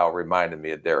style reminded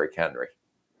me of Derrick Henry.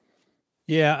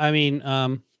 Yeah, I mean,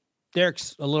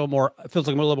 Derrick's feels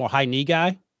like a little more high knee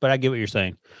guy, but I get what you're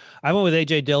saying. I went with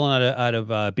A.J. Dillon out of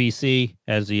BC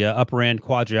as the upper end,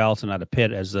 Quadri Allison out of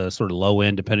Pitt as the sort of low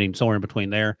end, depending somewhere in between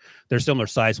there. They're similar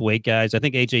size weight guys. I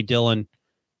think A.J. Dillon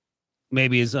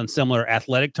maybe is on similar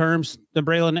athletic terms than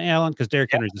Braylon Allen because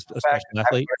Derrick Henry's a special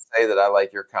athlete. I would say that I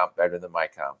like your comp better than my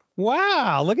comp.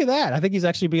 Wow, look at that. I think he's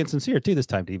actually being sincere too this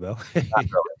time, Debo. Not really.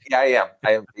 Yeah, I am.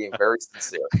 I am being very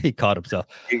sincere. He caught himself.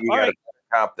 You got a better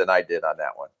comp than I did on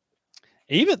that one.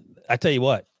 Even, I tell you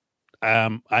what,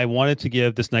 I wanted to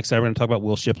give this next time. We're going to talk about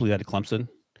Will Shipley out of Clemson,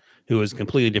 who is a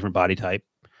completely different body type.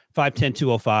 5'10",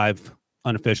 205,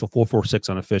 unofficial, 4.46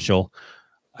 unofficial.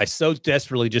 I so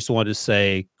desperately just wanted to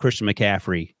say Christian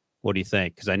McCaffrey. What do you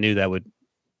think? Because I knew that would.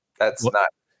 That's not.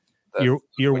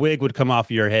 Your wig would come off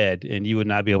your head, and you would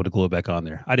not be able to glue it back on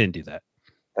there. I didn't do that.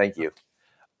 Thank you.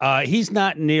 He's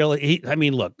not nearly. I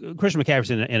mean, look, Christian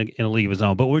McCaffrey's in a league of his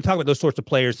own. But when we talk about those sorts of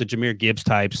players, the Jahmyr Gibbs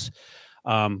types,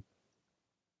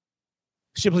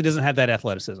 Shipley doesn't have that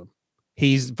athleticism.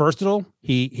 He's versatile.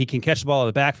 He can catch the ball in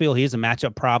the backfield. He is a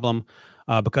matchup problem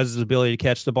because of his ability to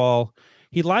catch the ball.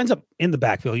 He lines up in the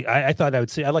backfield. I thought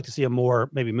I'd like to see him more,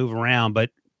 maybe move around, but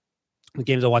the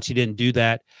games I watched, he didn't do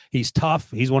that. He's tough.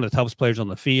 He's one of the toughest players on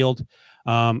the field.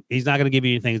 He's not going to give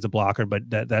you anything as a blocker, but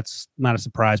that's not a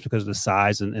surprise because of the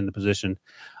size and the position.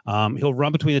 He'll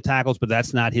run between the tackles, but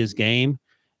that's not his game.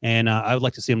 And I would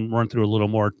like to see him run through a little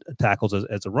more tackles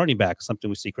as a running back, something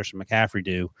we see Christian McCaffrey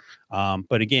do.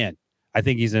 But again, I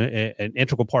think he's an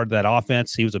integral part of that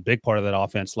offense. He was a big part of that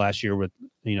offense last year with,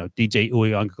 DJ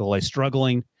Uyunglele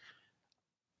struggling.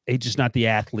 He's just not the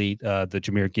athlete, the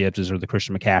Jahmyr Gibbs or the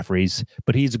Christian McCaffreys,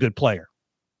 but he's a good player.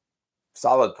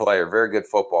 Solid player, very good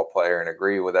football player, and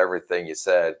agree with everything you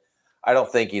said. I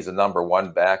don't think he's a number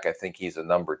one back. I think he's a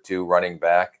number two running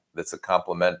back that's a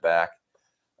complement back.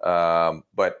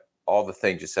 But all the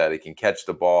things you said, he can catch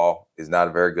the ball. He's not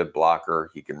a very good blocker.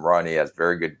 He can run. He has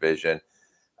very good vision.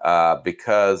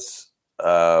 Because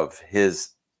of his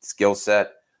skill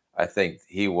set, I think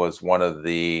he was one of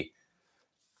the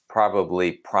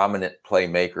probably prominent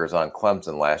playmakers on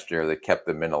Clemson last year that kept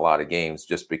them in a lot of games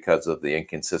just because of the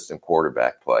inconsistent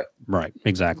quarterback play. Right,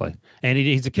 exactly. And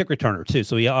he's a kick returner too,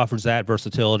 so he offers that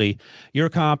versatility. Your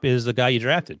comp is the guy you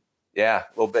drafted. Yeah,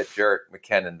 a little bit Jerick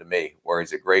McKinnon to me, where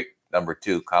he's a great number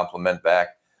two complement back,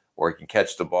 where he can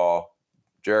catch the ball.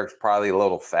 Jerick's probably a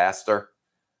little faster.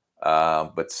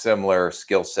 But similar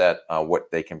skill set on what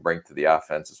they can bring to the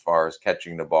offense as far as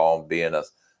catching the ball and being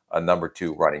a number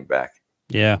two running back.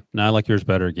 Yeah, no, I like yours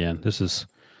better again. It's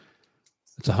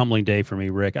a humbling day for me,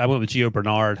 Rick. I went with Gio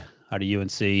Bernard out of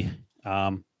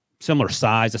UNC. Similar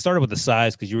size. I started with the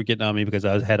size because you were getting on me because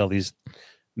I had all these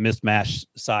mismatched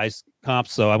size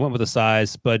comps. So I went with the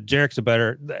size, but Jarek's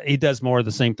he does more of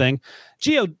the same thing.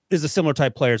 Gio is a similar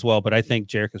type player as well, but I think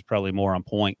Jarek is probably more on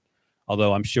point.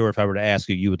 Although I'm sure if I were to ask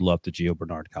you, you would love the Gio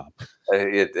Bernard comp.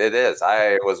 It is.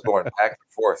 I was going back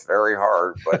and forth very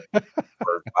hard, but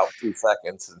for about 2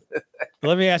 seconds.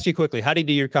 Let me ask you quickly, how do you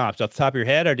do your comps? Off the top of your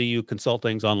head, or do you consult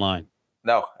things online?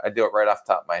 No, I do it right off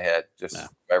the top of my head. Just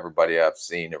everybody I've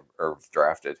seen or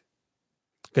drafted.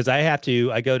 Because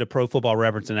I go to Pro Football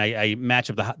Reference and I match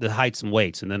up the heights and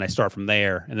weights, and then I start from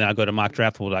there, and then I'll go to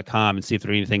mockdraftable.com and see if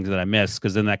there are any things that I missed,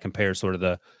 because then that compares sort of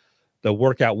the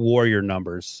workout warrior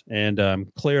numbers. And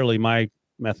clearly my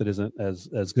method isn't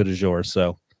as good as yours.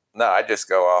 So no, I just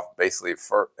go off basically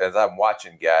as I'm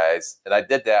watching guys, and I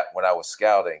did that when I was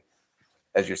scouting.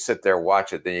 As you sit there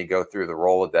watch it, then you go through the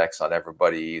Rolodex on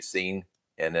everybody you've seen,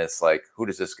 and it's like, who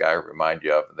does this guy remind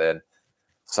you of? And then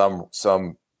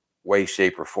some way,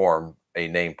 shape, or form, a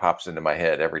name pops into my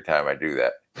head every time I do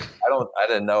that. I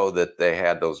didn't know that they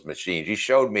had those machines. You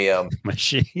showed me them.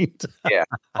 Machines. Yeah,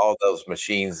 all those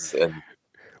machines. And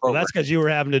well, that's because you were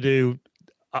having to do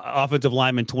offensive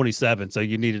lineman 27, so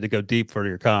you needed to go deep for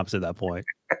your comps at that point.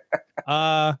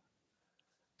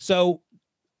 So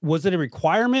was it a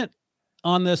requirement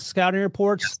on the scouting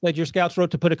reports that your scouts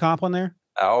wrote to put a comp on there?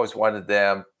 I always wanted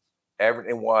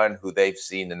everyone who they've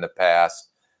seen in the past,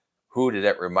 who did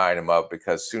it remind them of?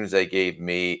 Because as soon as they gave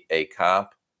me a comp,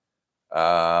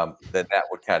 then that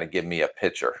would kind of give me a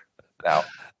picture. Now,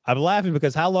 I'm laughing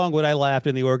because how long would I laugh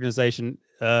in the organization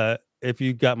if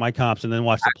you got my comps and then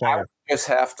watch the player? I just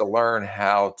have to learn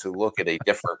how to look at a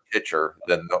different picture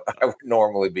than I would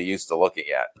normally be used to looking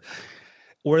at.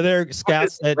 Were there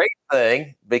scouts that great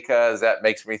thing, because that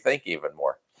makes me think even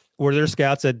more? Were there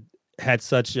scouts that had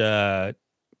such I'll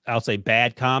say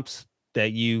bad comps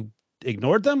that you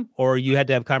ignored them, or you had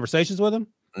to have conversations with them?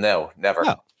 No, never.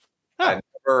 Oh. I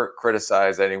never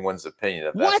criticize anyone's opinion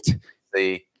of that.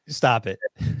 What? Stop it.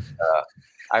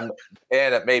 And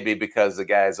it may be because the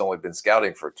guy's only been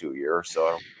scouting for 2 years.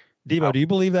 So, Debo, do you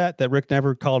believe that Rick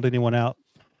never called anyone out?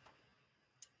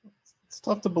 It's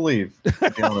tough to believe,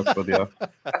 to be honest with you.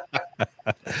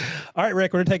 All right,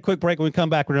 Rick, we're going to take a quick break. When we come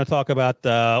back, we're going to talk about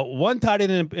one tight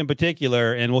end in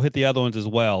particular, and we'll hit the other ones as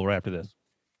well right after this.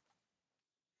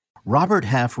 Robert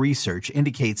Half research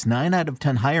indicates 9 out of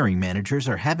 10 hiring managers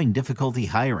are having difficulty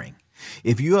hiring.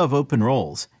 If you have open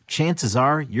roles, chances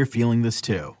are you're feeling this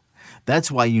too.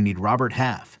 That's why you need Robert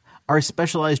Half. Our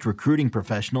specialized recruiting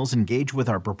professionals engage with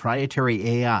our proprietary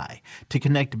AI to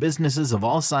connect businesses of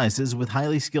all sizes with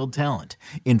highly skilled talent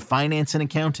in finance and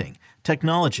accounting,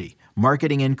 technology,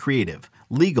 marketing and creative,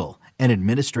 legal, and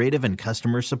administrative and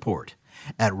customer support.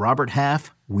 At Robert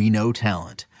Half, we know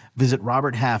talent. Visit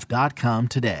roberthalf.com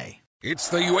today. It's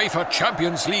the UEFA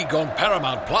Champions League on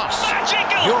Paramount Plus.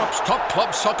 Europe's top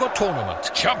club soccer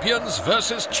tournament. Champions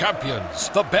versus champions.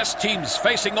 The best teams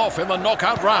facing off in the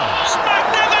knockout rounds.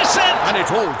 Magnificent! And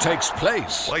it all takes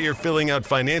place while you're filling out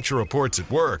financial reports at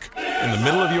work, in the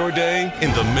middle of your day,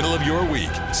 in the middle of your week.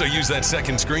 So use that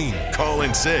second screen. Call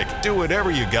in sick. Do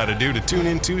whatever you got to do to tune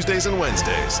in Tuesdays and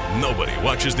Wednesdays. Nobody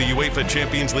watches the UEFA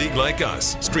Champions League like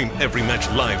us. Stream every match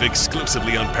live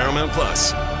exclusively on Paramount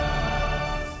Plus.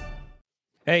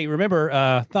 Hey,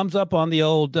 remember, thumbs up on the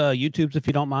old YouTubes if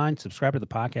you don't mind. Subscribe to the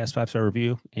podcast, 5-star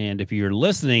review. And if you're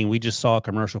listening, we just saw a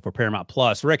commercial for Paramount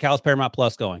Plus. Rick, how's Paramount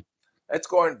Plus going? It's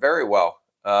going very well.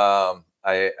 I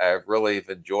really have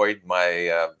enjoyed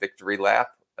my victory lap,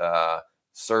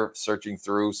 searching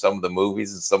through some of the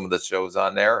movies and some of the shows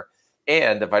on there.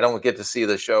 And if I don't get to see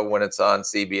the show when it's on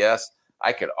CBS,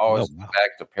 I could always go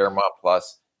back to Paramount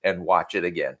Plus and watch it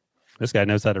again. This guy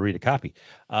knows how to read a copy.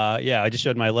 I just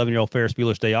showed my 11-year-old Ferris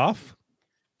Bueller's Day Off.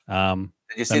 Did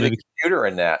you see the computer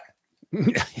in that?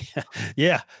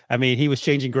 Yeah, I mean, he was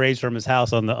changing grades from his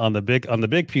house on the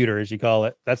big pewter, as you call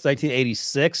it. That's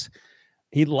 1986.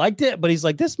 He liked it, but he's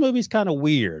like, this movie's kind of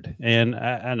weird. And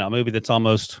I don't know, maybe that's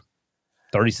almost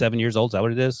 37 years old. Is that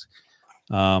what it is?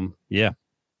 Yeah.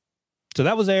 So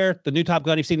that was there. The new Top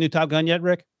Gun. You've seen the new Top Gun yet,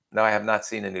 Rick? No, I have not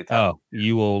seen the new Top Gun. Oh,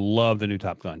 you will love the new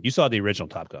Top Gun. You saw the original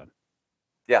Top Gun.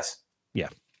 Yes. Yeah.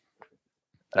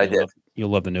 I did. You'll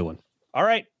love the new one. All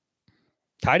right.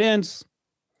 Tight ends.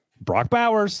 Brock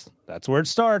Bowers. That's where it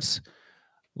starts.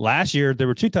 Last year, there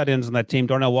were 2 tight ends on that team.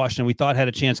 Darnell Washington, we thought had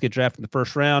a chance to get drafted in the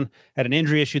first round. Had an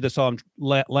injury issue that saw him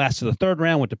last to the 3rd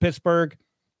round, went to Pittsburgh.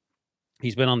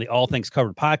 He's been on the All Things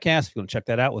Covered podcast. If you want to check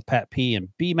that out with Pat P and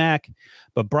B-Mac.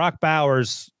 But Brock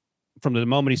Bowers, from the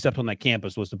moment he stepped on that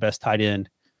campus, was the best tight end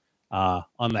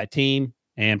on that team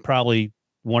and probably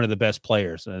one of the best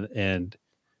players. And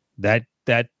that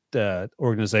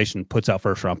organization puts out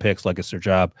first-round picks like it's their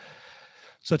job.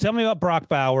 So tell me about Brock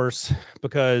Bowers,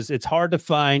 because it's hard to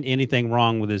find anything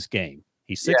wrong with his game.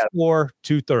 He's 6'4",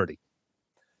 230.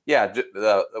 Yeah,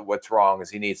 what's wrong is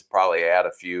he needs to probably add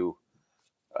a few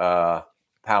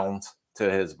pounds to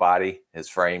his body, his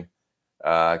frame,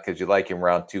 because you like him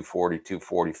around 240,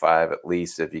 245 at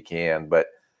least if you can. But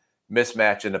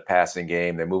mismatch in the passing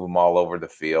game, they move him all over the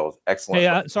field. Excellent.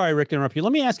 Hey, sorry, Rick, to interrupt you.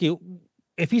 Let me ask you,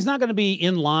 if he's not going to be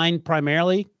in line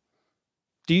primarily,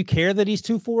 do you care that he's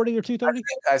 240 or 230?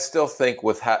 I still think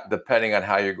depending on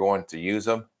how you're going to use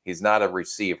him, he's not a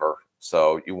receiver.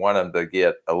 So you want him to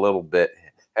get a little bit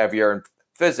heavier. And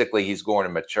physically, he's going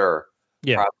to mature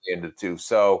probably into 2.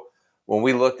 So when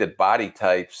we looked at body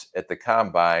types at the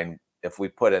combine, if we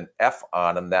put an F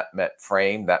on him, that meant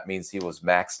frame. That means he was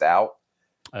maxed out.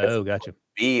 Oh, gotcha.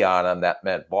 B on him, that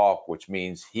meant bulk, which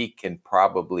means he can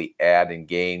probably add and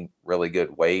gain really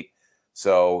good weight.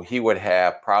 So he would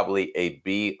have probably a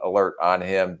B alert on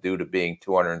him due to being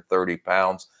 230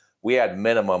 pounds. We had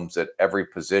minimums at every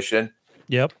position.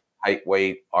 Yep. Height,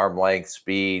 weight, arm length,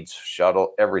 speeds,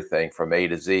 shuttle, everything from A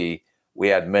to Z. We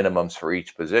had minimums for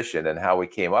each position. And how we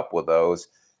came up with those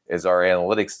is our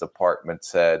analytics department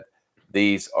said,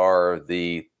 these are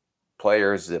the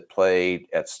players that played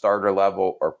at starter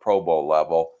level or Pro Bowl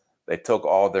level. They took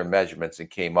all their measurements and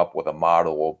came up with a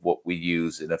model of what we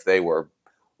use. And if they were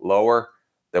lower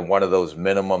than one of those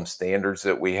minimum standards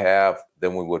that we have,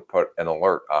 then we would put an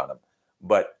alert on them.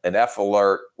 But an F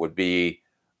alert would be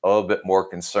a little bit more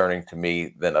concerning to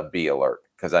me than a B alert,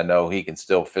 because I know he can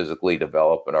still physically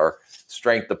develop, and our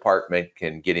strength department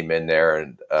can get him in there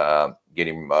and get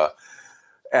him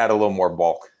add a little more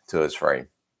bulk to his frame.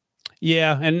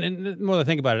 Yeah, and the more I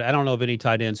think about it, I don't know of any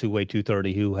tight ends who weigh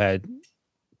 230 who had,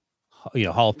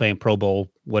 Hall of Fame, Pro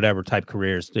Bowl, whatever type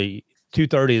careers. The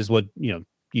 230 is what,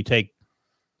 you take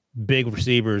big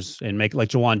receivers and make, like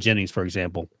Jawan Jennings, for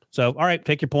example. So, all right,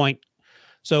 take your point.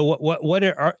 So what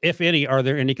are, if any, are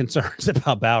there any concerns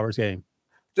about Bowers' game?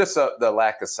 Just the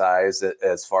lack of size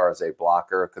as far as a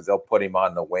blocker, because they'll put him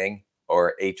on the wing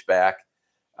or H-back.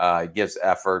 He gives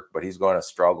effort, but he's going to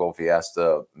struggle if he has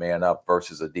to man up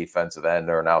versus a defensive end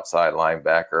or an outside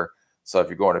linebacker. So if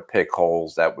you're going to pick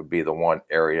holes, that would be the one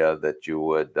area that you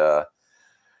would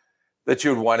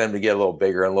want him to get a little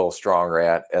bigger and a little stronger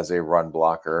at as a run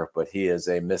blocker. But he is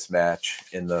a mismatch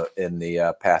in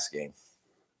the pass game.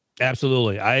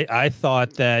 Absolutely. I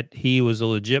thought that he was a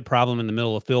legit problem in the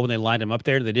middle of the field when they lined him up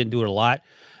there. They didn't do it a lot.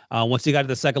 Once he got to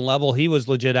the second level, he was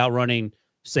legit outrunning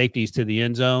safeties to the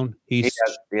end zone. He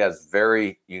has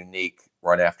very unique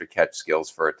run after catch skills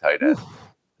for a tight end.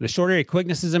 The short area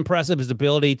quickness is impressive. His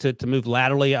ability to move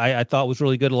laterally, I thought was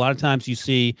really good. A lot of times you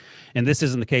see, and this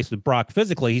isn't the case with Brock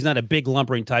physically, he's not a big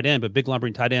lumbering tight end, but big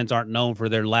lumbering tight ends aren't known for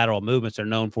their lateral movements. They're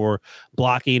known for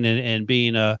blocking and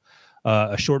being a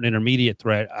short and intermediate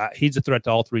threat. He's a threat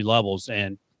to all three levels.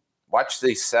 And watch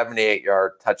the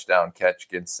 78-yard touchdown catch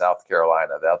against South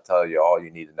Carolina. They'll tell you all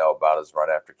you need to know about his run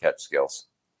after catch skills.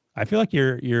 I feel like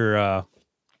you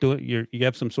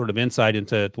have some sort of insight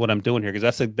into what I'm doing here,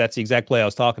 because that's the exact play I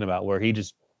was talking about, where he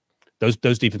just those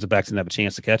defensive backs didn't have a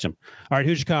chance to catch him. All right,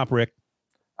 who's your comp, Rick?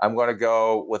 I'm going to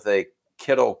go with a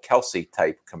Kittle-Kelsey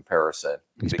type comparison.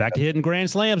 He's back to hitting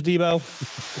grand slams, Debo.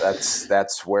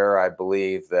 That's where I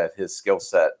believe that his skill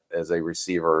set as a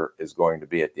receiver is going to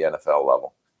be at the NFL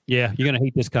level. Yeah, you're going to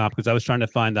hate this comp, because I was trying to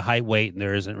find the height weight, and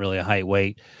there isn't really a height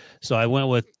weight. So I went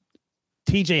with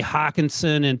TJ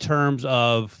Hawkinson in terms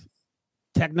of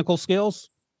technical skills.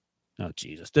 Oh,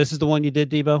 Jesus. This is the one you did,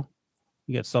 Debo?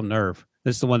 You got some nerve.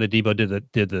 This is the one that Debo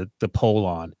did the poll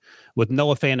on. With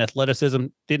Noah Fan athleticism,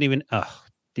 didn't even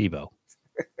Debo.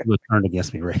 You turned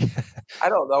against me, Rick. I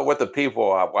don't know what the people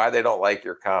are, why they don't like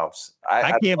your comps.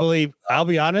 I can't believe, I'll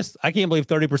be honest, I can't believe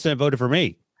 30% voted for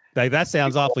me. Like, that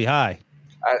sounds awfully high.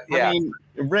 Yeah. I mean,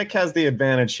 Rick has the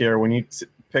advantage here when you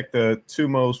pick the two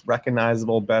most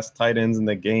recognizable best tight ends in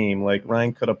the game. Like,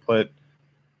 Ryan could have put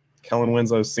Kellen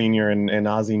Winslow Sr. and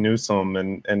Ozzie Newsome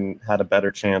and had a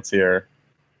better chance here.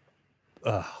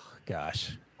 Oh,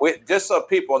 gosh. Just so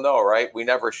people know, right? We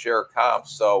never share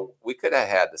comps, so we could have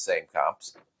had the same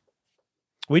comps.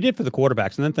 We did for the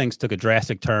quarterbacks, and then things took a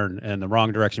drastic turn in the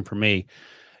wrong direction for me.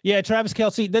 Yeah, Travis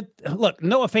Kelce. Look,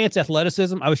 no offense,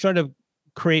 athleticism. I was trying to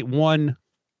create one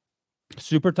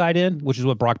super tight end, which is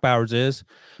what Brock Bowers is.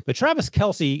 But Travis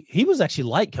Kelce, he was actually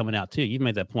light coming out too. You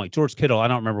made that point. George Kittle, I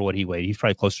don't remember what he weighed. He's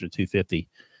probably closer to 250.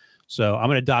 So I'm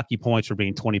going to dock you points for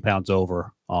being 20 pounds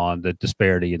over on the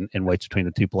disparity in weights between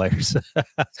the two players.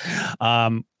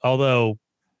 Although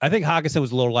I think Hawkinson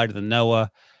was a little lighter than Noah.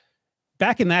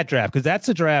 Back in that draft, because that's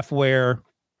a draft where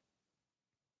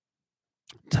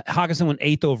Hawkinson went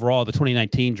 8th overall, the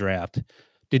 2019 draft.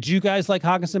 Did you guys like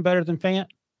Hockenson better than Fant?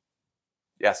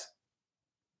 Yes.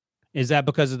 Is that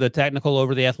because of the technical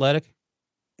over the athletic?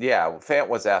 Yeah, Fant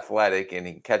was athletic and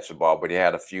he can catch the ball, but he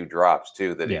had a few drops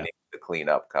too that he needed to clean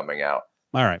up coming out.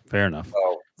 All right, fair enough.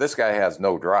 So this guy has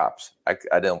no drops.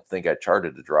 I don't think I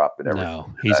charted the drop in every.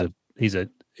 No, he's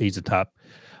a top.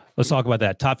 Let's talk about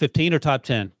that. Top 15 or top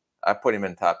 10? I put him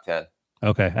in top 10.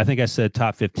 Okay, I think I said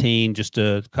top 15 just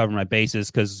to cover my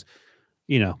bases because,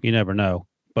 you never know.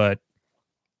 But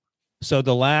so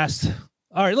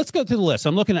all right, let's go through the list.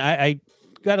 I'm looking at I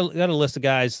got a list of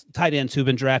guys, tight ends who've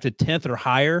been drafted 10th or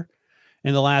higher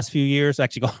in the last few years,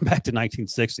 actually going back to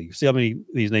 1960. See how many of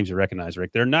these names you recognize,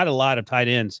 Rick. There are not a lot of tight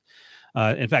ends.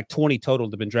 In fact, 20 total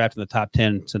have been drafted in the top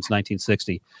 10 since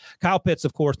 1960. Kyle Pitts,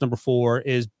 of course, number 4.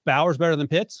 Is Bowers better than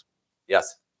Pitts?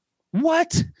 Yes.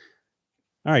 What?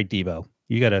 All right, Devo.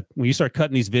 When you start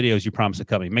cutting these videos, you promise to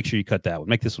cut me. Make sure you cut that one.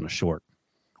 Make this one a short.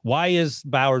 Why is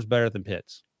Bowers better than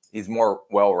Pitts? He's more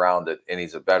well-rounded, and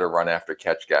he's a better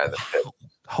run-after-catch guy than Pitts.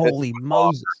 Holy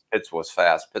Moses. Pitts was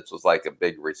fast. Pitts was like a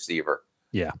big receiver.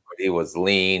 Yeah. But he was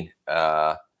lean.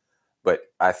 But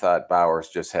I thought Bowers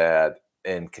just had,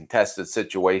 in contested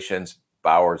situations,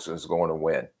 Bowers was going to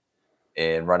win.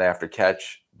 In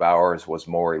run-after-catch, Bowers was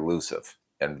more elusive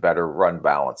and better run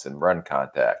balance and run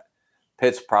contact.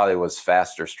 Pitts probably was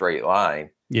faster straight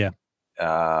line. Yeah.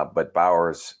 But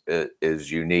Bowers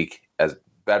is unique as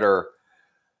better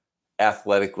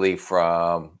athletically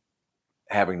from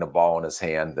having the ball in his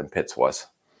hand than Pitts was.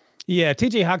 Yeah,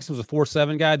 TJ Hockenson was a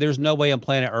 4.7 guy. There's no way on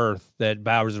planet Earth that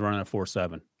Bowers is running a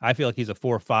 4.7. I feel like he's a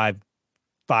 4.5,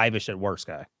 5-ish at worst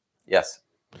guy. Yes.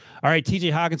 All right,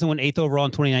 TJ Hockenson went 8th overall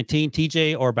in 2019.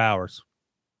 TJ or Bowers?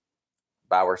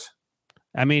 Bowers.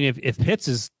 I mean, if Pitts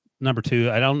is number 2,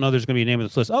 I don't know there's going to be a name of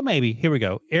this list. Oh, maybe. Here we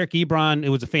go. Eric Ebron, it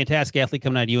was a fantastic athlete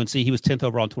coming out of UNC. He was 10th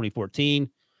overall in 2014.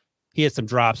 He had some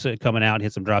drops coming out. He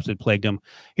had some drops that plagued him.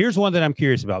 Here's one that I'm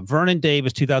curious about. Vernon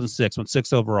Davis, 2006, went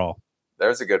 6th overall.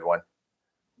 There's a good one.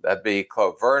 That'd be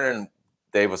close. Vernon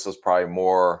Davis was probably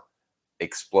more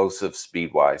explosive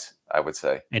speed-wise, I would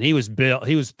say. And he was built.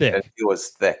 He was thick. And he was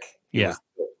thick. He was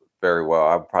very well.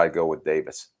 I'd probably go with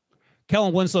Davis.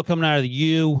 Kellen Winslow coming out of the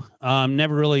U,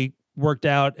 never really worked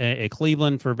out at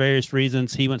Cleveland for various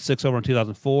reasons. He went 6th over in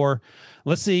 2004.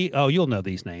 Let's see. Oh, you'll know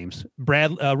these names.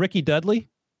 Ricky Dudley.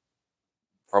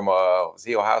 From was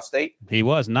he Ohio State? He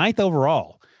was 9th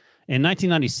overall in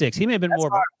 1996. He may have been more.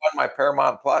 I won my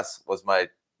Paramount Plus. Was the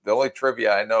only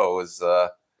trivia I know is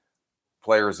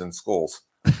players in schools.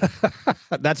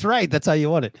 That's right. That's how you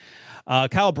won it.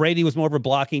 Kyle Brady was more of a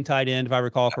blocking tight end, if I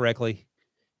recall correctly.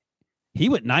 He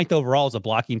went 9th overall as a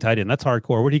blocking tight end. That's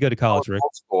hardcore. Where did he go to college, Rick?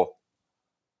 Old school.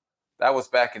 That was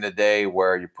back in the day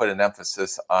where you put an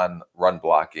emphasis on run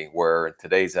blocking, where in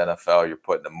today's NFL, you're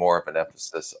putting more of an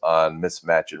emphasis on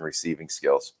mismatch and receiving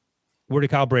skills. Where did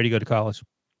Kyle Brady go to college?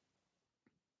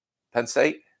 Penn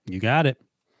State. You got it.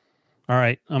 All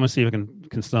right. I'm going to see if I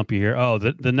can stump you here. Oh,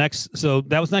 the next. So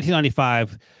that was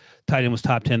 1995. Tight end was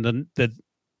top 10. The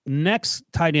next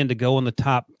tight end to go in the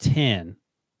top 10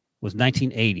 was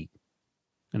 1980.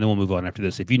 And then we'll move on after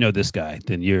this. If you know this guy,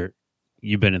 then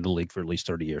you've been in the league for at least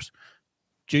 30 years.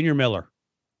 Junior Miller.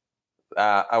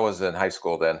 I was in high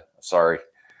school then. Sorry.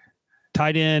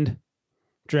 Tight end,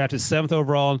 drafted 7th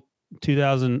overall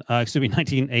in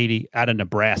 1980 out of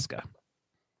Nebraska.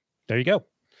 There you go.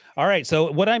 All right. So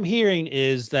what I'm hearing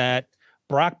is that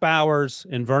Brock Bowers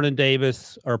and Vernon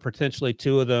Davis are potentially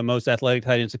 2 of the most athletic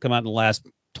tight ends to come out in the last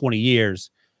 20 years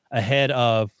ahead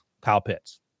of Kyle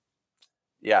Pitts.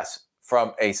 Yes.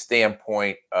 From a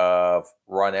standpoint of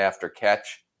run after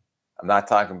catch, I'm not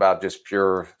talking about just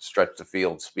pure stretch the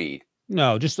field speed.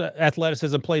 No, just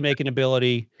athleticism, playmaking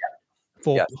ability,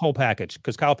 whole package.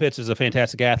 Because Kyle Pitts is a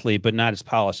fantastic athlete, but not as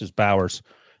polished as Bowers.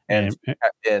 And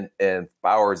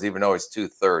Bowers, even though he's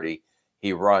 230,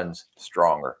 he runs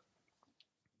stronger.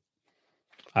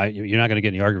 You're not going to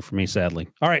get any argument from me, sadly.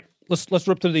 All right, let's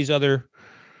rip through these other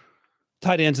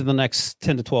tight ends in the next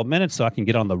 10 to 12 minutes so I can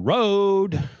get on the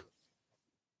road.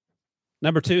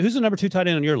 Number 2, who's the number 2 tight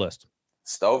end on your list?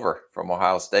 Stover from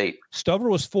Ohio State. Stover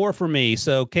was 4 for me.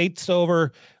 So Kate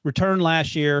Stover returned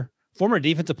last year, former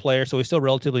defensive player, so he's still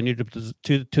relatively new to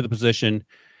the position.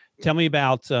 Tell me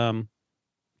about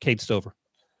Kate Stover.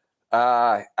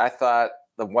 I thought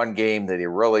the one game that he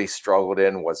really struggled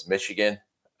in was Michigan,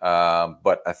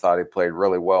 but I thought he played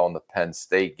really well in the Penn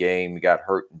State game. He got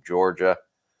hurt in Georgia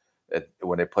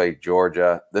when they played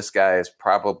Georgia. This guy is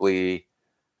probably,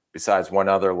 besides one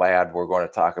other lad we're going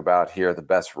to talk about here, the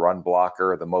best run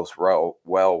blocker, the most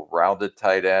well-rounded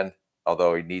tight end,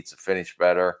 although he needs to finish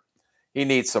better. He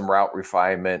needs some route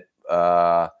refinement.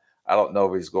 I I don't know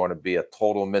if he's going to be a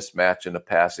total mismatch in the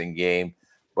passing game,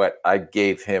 but I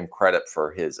gave him credit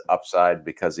for his upside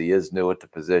because he is new at the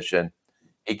position.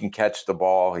 He can catch the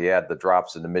ball. He had the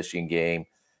drops in the Michigan game.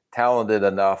 Talented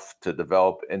enough to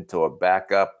develop into a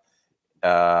backup.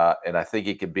 And I think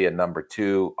he could be a number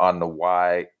 2 on the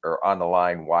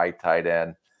line Y tight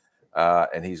end.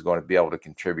 And he's going to be able to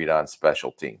contribute on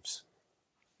special teams.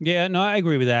 Yeah, no, I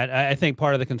agree with that. I think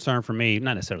part of the concern for me,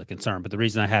 not necessarily concern, but the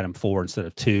reason I had him 4 instead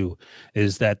of 2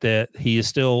 is that he is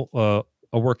still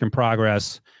a work in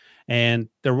progress. And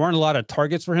there weren't a lot of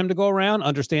targets for him to go around,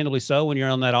 understandably so, when you're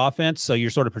on that offense. So you're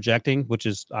sort of projecting, which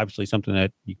is obviously something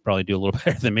that you probably do a little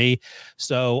better than me.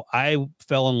 So I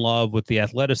fell in love with the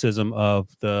athleticism of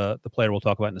the player we'll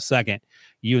talk about in a second.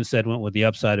 You instead went with the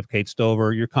upside of Cade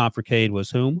Stover. Your comp for Cade was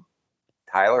whom?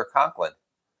 Tyler Conklin.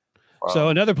 So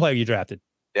another player you drafted.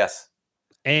 Yes.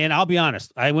 And I'll be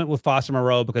honest, I went with Foster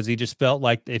Moreau because he just felt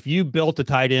like if you built a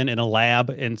tight end in a lab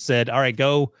and said, all right,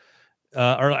 go,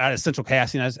 or at a central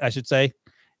casting, I should say,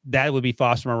 that would be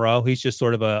Foster Moreau. He's just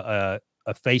sort of a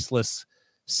faceless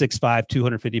 6'5",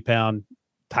 250-pound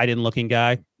tight end looking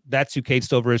guy. That's who Cade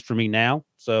Stover is for me now.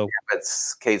 So but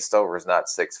Cade Stover is not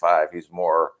 6'5". He's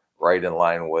more right in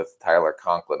line with Tyler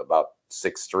Conklin, about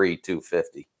 6'3",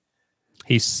 250.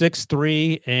 He's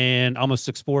 6'3" and almost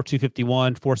 6'4",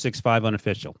 251, 4.65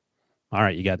 unofficial. All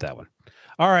right, you got that one.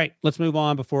 All right, let's move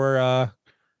on before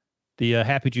the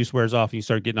happy juice wears off and you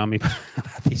start getting on me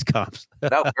about these comps.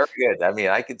 No, very good. I mean,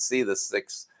 I can see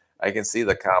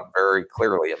the comp very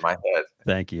clearly in my head.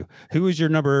 Thank you. Who is your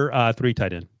number 3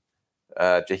 tight end?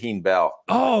 Jaheim Bell.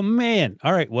 Oh, man.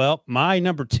 All right. Well, my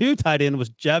number 2 tight end was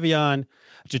Jatavion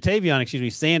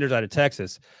Sanders out of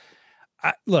Texas.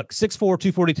 Look, 6'4",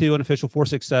 242, unofficial,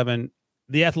 4.67.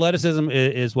 The athleticism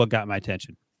is what got my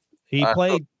attention. He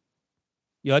played.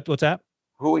 What's that?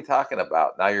 Who are we talking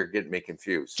about? Now you're getting me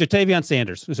confused. Jatavion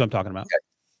Sanders is what I'm talking about. Okay.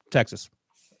 Texas.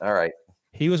 All right.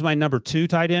 He was my number 2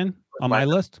 tight end on my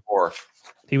list. 4.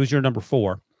 He was your number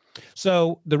 4.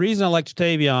 So the reason I liked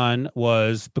Jatavion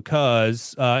was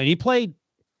because and he played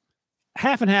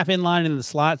half and half in line in the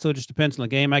slot, so it just depends on the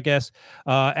game, I guess.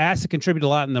 Asked to contribute a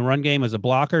lot in the run game as a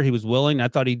blocker. He was willing. I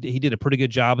thought he did a pretty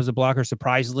good job as a blocker,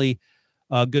 surprisingly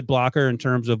good blocker in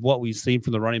terms of what we've seen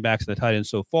from the running backs and the tight ends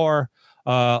so far.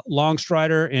 Long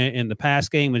strider in the pass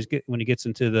game when he gets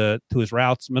into his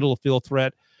routes, middle of field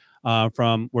threat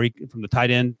from the tight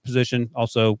end position.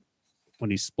 Also, when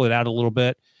he's split out a little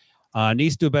bit,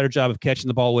 needs to do a better job of catching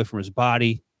the ball away from his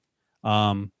body.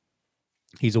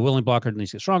 He's a willing blocker and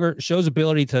needs to get stronger. Shows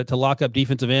ability to lock up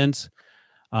defensive ends,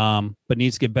 but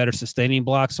needs to get better sustaining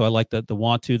blocks. So I like the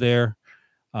want to there.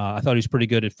 I thought he was pretty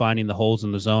good at finding the holes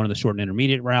in the zone and the short and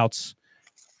intermediate routes.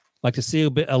 Like to see a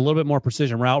little bit more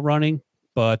precision route running,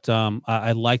 but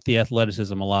I like the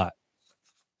athleticism a lot.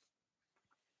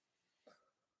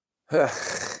 Let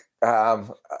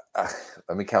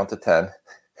me count to 10.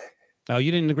 Oh,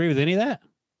 you didn't agree with any of that?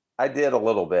 I did a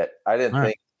little bit. I didn't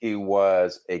think he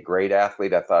was a great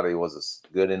athlete. I thought he was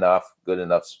good enough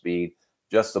speed,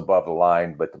 just above the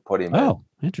line. But to put him in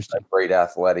interesting. a great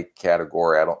athletic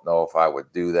category, I don't know if I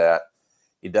would do that.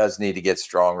 He does need to get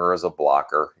stronger as a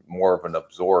blocker, more of an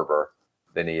absorber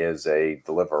than he is a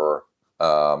deliverer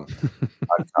on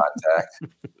contact.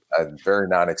 Very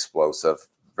non-explosive.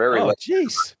 Very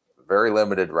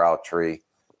limited route tree.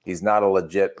 He's not a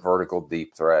legit vertical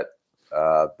deep threat.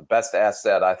 The best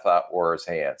asset I thought were his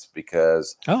hands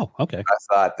because I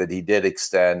thought that he did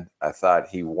extend. I thought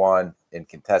he won in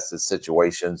contested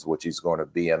situations, which he's going to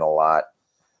be in a lot.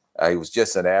 He was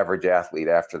just an average athlete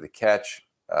after the catch,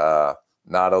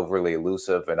 not overly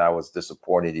elusive, and I was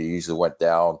disappointed. He usually went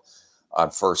down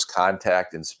on first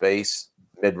contact in space,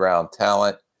 mid-round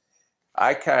talent.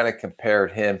 I kind of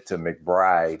compared him to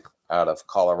McBride out of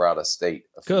Colorado State.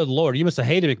 Good Lord. You must have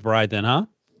hated McBride then, huh?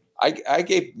 I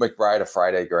gave McBride a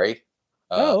Friday grade.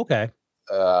 Okay.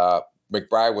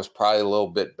 McBride was probably a little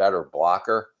bit better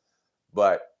blocker,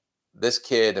 but this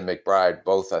kid and McBride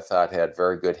both, I thought, had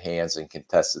very good hands in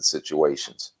contested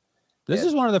situations. This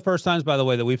is one of the first times, by the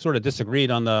way, that we've sort of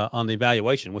disagreed on the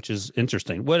evaluation, which is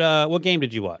interesting. What game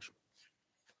did you watch?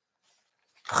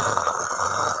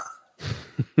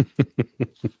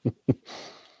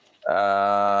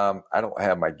 I don't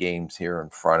have my games here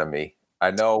in front of me. I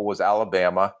know it was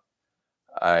Alabama.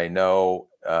 I know,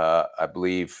 I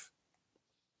believe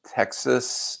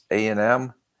Texas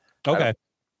A&M. Okay.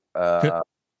 And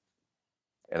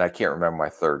I can't remember my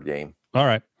third game. All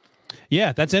right.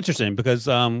 Yeah, that's interesting because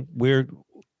we're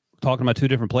talking about 2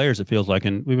 different players, it feels like,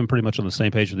 and we've been pretty much on the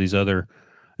same page with these other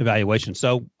evaluations.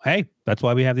 So, hey, that's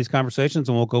why we have these conversations,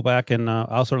 and we'll go back and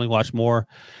I'll certainly watch more.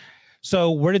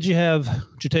 So where did you have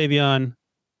Jatavion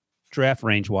draft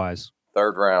range wise?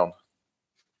 3rd round.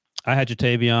 I had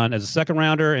Jatavion as a 2nd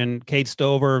rounder, and Cade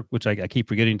Stover, which I keep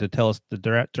forgetting to tell us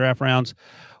the draft rounds.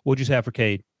 What'd you have for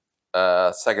Cade?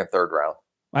 2nd, 3rd round.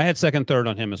 I had 2nd, 3rd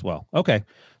on him as well. Okay.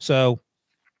 So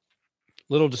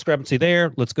little discrepancy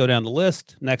there. Let's go down the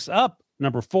list. Next up,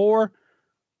 number 4,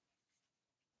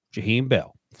 Jaheim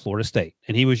Bell, Florida State.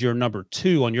 And he was your number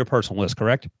 2 on your personal list,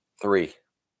 correct? 3.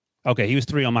 Okay. He was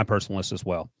 3 on my personal list as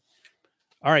well.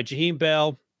 All right. Jaheim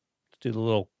Bell. Let's do the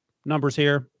little numbers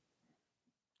here.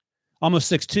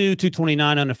 Almost 6'2",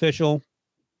 229 unofficial.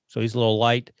 So he's a little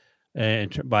light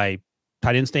by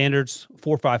tight end standards.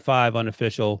 4.55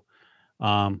 unofficial.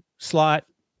 Slot,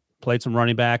 played some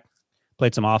running back,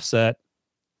 played some offset,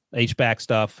 H-back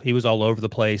stuff. He was all over the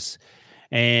place.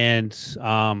 And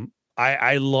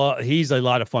I love, he's a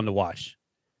lot of fun to watch.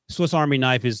 Swiss Army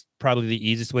knife is probably the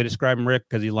easiest way to describe him, Rick,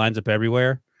 because he lines up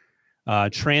everywhere.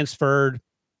 Transferred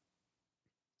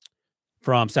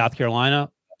from South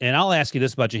Carolina. And I'll ask you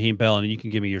this about Jaheim Bell, and you can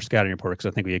give me your scouting report because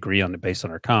I think we agree on it based on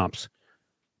our comps.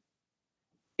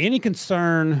 Any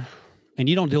concern, and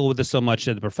you don't deal with this so much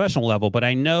at the professional level, but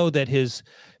I know that his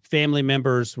family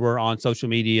members were on social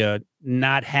media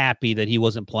not happy that he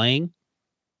wasn't playing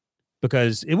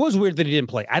because it was weird that he didn't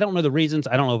play. I don't know the reasons.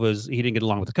 I don't know if it was he didn't get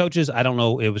along with the coaches. I don't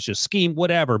know. It was just scheme,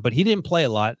 whatever, but he didn't play a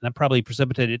lot, and that probably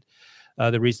precipitated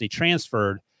the reason he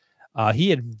transferred. He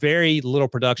had very little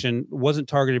production, wasn't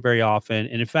targeted very often.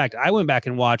 And in fact, I went back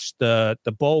and watched the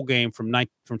bowl game from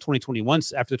 2021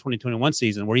 after the 2021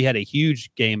 season where he had a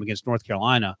huge game against North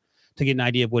Carolina to get an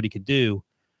idea of what he could do.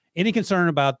 Any concern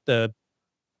about the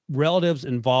relatives'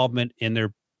 involvement in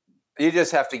their? You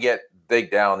just have to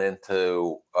dig down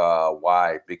into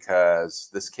why, because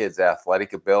this kid's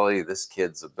athletic ability, this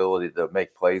kid's ability to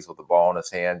make plays with the ball in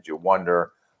his hand, you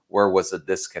wonder where was the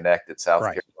disconnect at South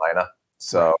Carolina.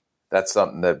 So that's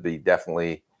something that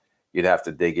you'd have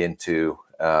to dig into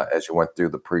as you went through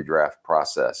the pre-draft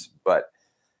process. But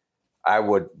I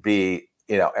would be,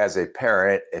 as a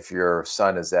parent, if your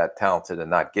son is that talented and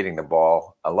not getting the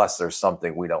ball, unless there's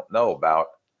something we don't know about,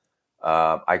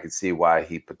 I could see why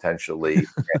he potentially.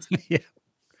 Yeah.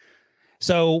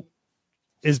 So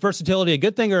is versatility a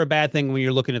good thing or a bad thing when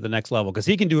you're looking at the next level? Because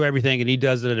he can do everything, and he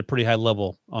does it at a pretty high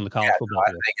level on the college football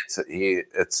field. I think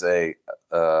it's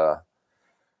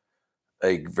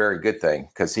a very good thing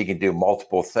because he can do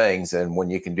multiple things. And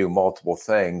when you can do multiple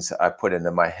things, I put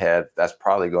into my head, that's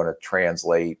probably going to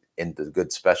translate into a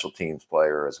good special teams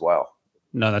player as well.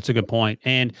 No, that's a good point.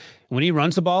 And when he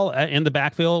runs the ball in the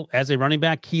backfield as a running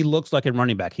back, he looks like a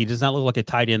running back. He does not look like a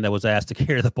tight end that was asked to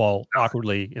carry the ball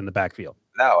awkwardly in the backfield.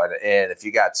 No. And if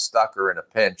you got stuck or in a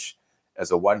pinch as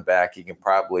a one back,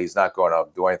 he's not going to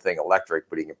do anything electric,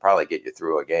 but he can probably get you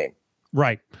through a game.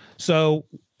 Right. So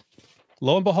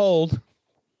lo and behold,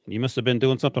 you must have been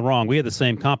doing something wrong. We had the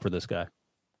same comp for this guy.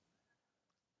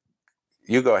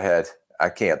 You go ahead. I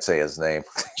can't say his name.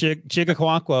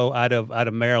 Chigakwankwo out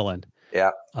of Maryland.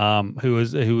 Yeah. Who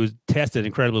was tested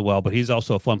incredibly well, but he's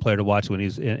also a fun player to watch when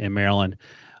he's in Maryland.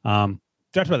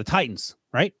 Drafted by the Titans,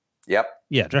 right? Yep.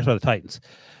 Yeah, drafted by the Titans.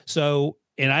 So,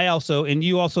 and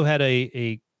you also had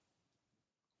a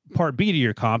part B to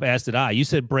your comp, as did I. You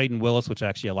said Braden Willis, which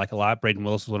actually I like a lot. Braden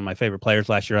Willis was one of my favorite players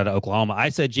last year out of Oklahoma. I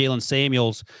said Jalen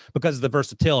Samuels because of the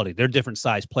versatility. They're different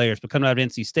size players, but coming out of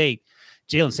NC State,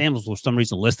 Jalen Samuels was for some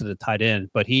reason listed at tight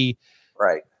end, but he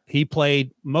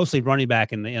played mostly running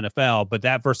back in the NFL, but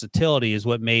that versatility is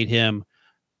what made him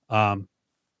draftable.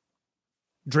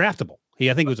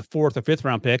 I think it was a 4th or 5th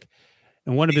round pick.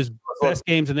 And one of his best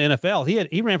games in the NFL,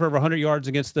 he ran for over 100 yards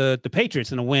against the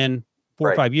Patriots in a win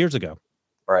 4 or 5 years ago.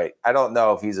 Right. I don't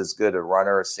know if he's as good a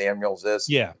runner as Samuels is.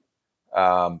 Yeah.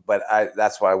 But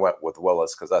that's why I went with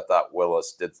Willis, because I thought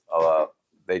Willis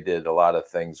they did a lot of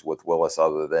things with Willis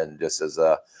other than just as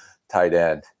a tight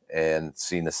end, and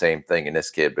seen the same thing in this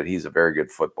kid, but he's a very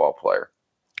good football player.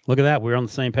 Look at that. We're on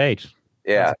the same page.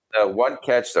 Yeah. The one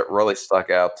catch that really stuck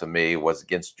out to me was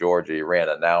against Georgia. He ran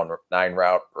a 9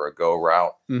 route or a go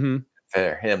route. Mm-hmm.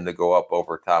 For him to go up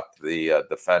over top the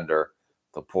defender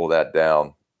to pull that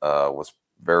down was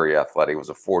very athletic. It was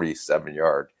a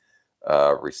 47-yard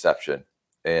reception.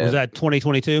 And was that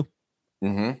 2022?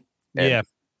 Mm-hmm. Yeah.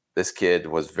 This kid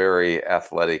was very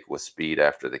athletic with speed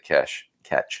after the catch.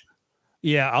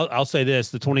 Yeah, I'll say this: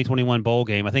 the 2021 bowl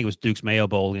game, I think it was Duke's Mayo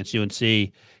Bowl against UNC.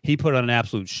 He put on an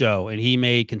absolute show, and he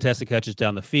made contested catches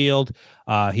down the field.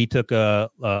 He took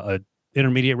a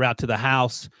intermediate route to the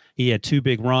house. He had 2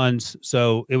 big runs,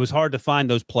 so it was hard to find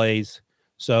those plays.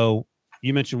 So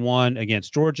You mentioned one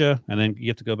against Georgia, and then you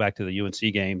have to go back to the UNC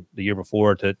game the year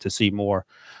before to see more.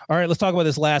 All right, let's talk about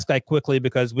this last guy quickly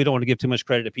because we don't want to give too much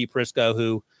credit to Pete Prisco,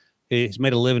 who has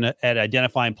made a living at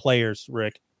identifying players,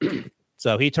 Rick.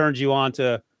 So he turns you on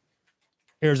to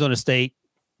Arizona State,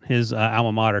 his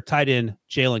alma mater. Tight end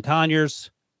Jalen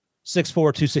Conyers, 6'4",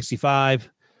 265,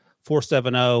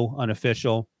 4.70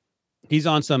 unofficial. He's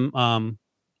on some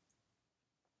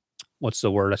what's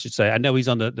the word I should say? I know he's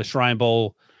on the Shrine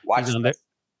Bowl. Watch list.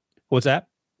 What's that?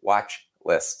 Watch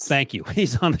lists. Thank you.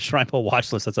 He's on the Shrine Bowl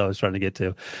watch list. That's what I was trying to get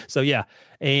to. So, yeah.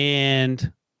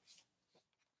 And,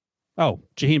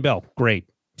 Jaheim Bell. Great.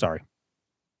 Sorry.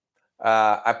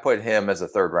 I put him as a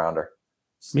third rounder.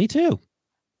 Me too.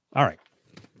 All right.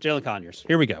 Jalen Conyers.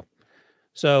 Here we go.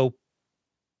 So,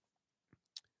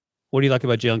 what do you like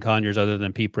about Jalen Conyers other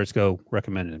than Pete Prisco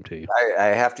recommended him to you? I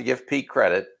have to give Pete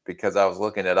credit because I was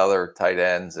looking at other tight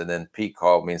ends, and then Pete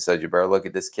called me and said, "You better look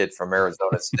at this kid from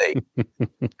Arizona State."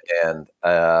 and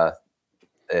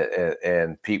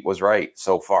Pete was right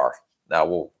so far. Now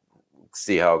we'll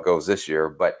see how it goes this year,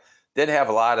 but didn't have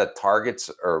a lot of targets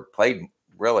or played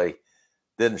really.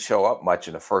 Didn't show up much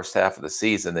in the first half of the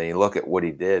season. Then you look at what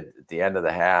he did at the end of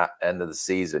the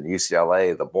season,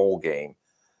 UCLA, the bowl game,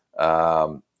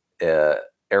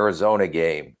 Arizona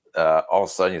game. All of a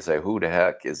sudden you say, who the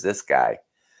heck is this guy?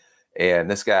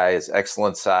 And this guy is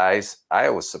excellent size. I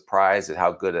was surprised at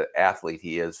how good an athlete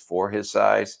he is for his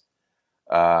size.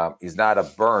 He's not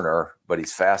a burner, but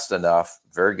he's fast enough,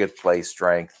 very good play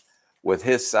strength. With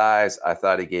his size, I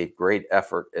thought he gave great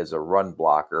effort as a run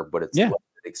blocker, but it's limited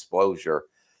exposure.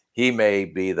 He may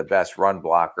be the best run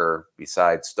blocker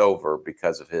besides Stover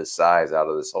because of his size out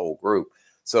of this whole group.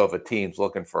 So if a team's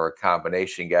looking for a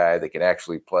combination guy that can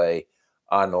actually play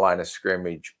on the line of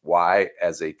scrimmage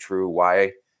as a true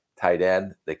Y tight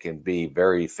end that can be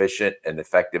very efficient and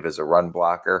effective as a run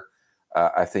blocker,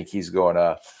 I think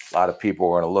a lot of people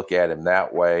are going to look at him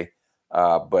that way.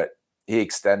 But he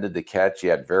extended the catch. He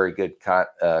had very good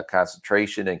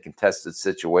concentration in contested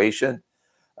situation.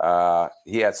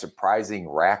 He had surprising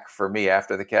rack for me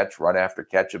after the catch, run after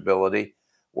catch ability,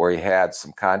 where he had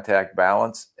some contact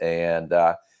balance. And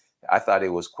I thought he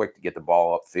was quick to get the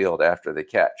ball upfield after the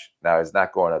catch. Now, he's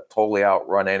not going to totally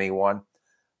outrun anyone,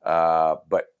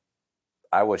 but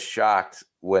I was shocked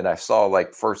when I saw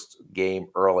first game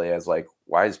early. I was like,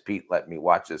 why is Pete letting me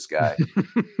watch this guy?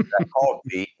 I called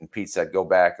Pete, and Pete said, go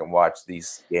back and watch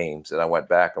these games. And I went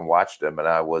back and watched them, and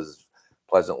I was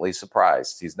pleasantly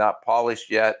surprised. He's not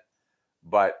polished yet,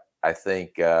 but I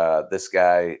think this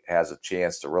guy has a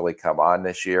chance to really come on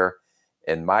this year.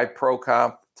 And my pro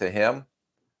comp to him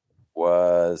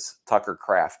was Tucker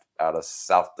Kraft out of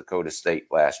South Dakota State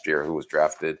last year, who was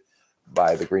drafted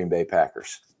by the Green Bay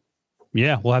Packers.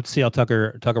 Yeah, we'll have to see how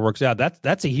Tucker works out.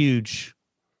 That's a huge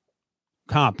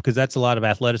comp because that's a lot of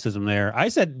athleticism there. I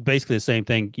said basically the same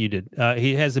thing you did.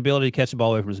 He has the ability to catch the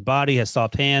ball away from his body, has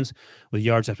soft hands with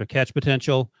yards after catch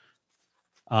potential.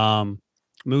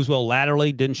 Moves well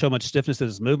laterally, didn't show much stiffness in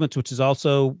his movements, which is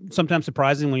also sometimes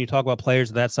surprising when you talk about players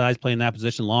of that size playing that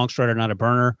position. Long strider, not a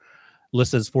burner.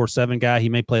 Listed as 4.7 guy. He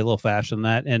may play a little faster than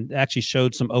that, and actually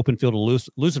showed some open field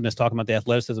elusiveness, talking about the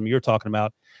athleticism you're talking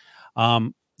about.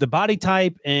 The body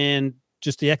type and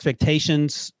just the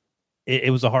expectations,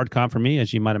 it was a hard comp for me,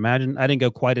 as you might imagine. I didn't go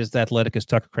quite as athletic as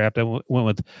Tucker Kraft. I went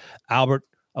with Albert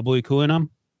Abuikuinum,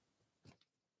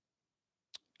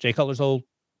 Jay Cutler's old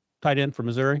tight end from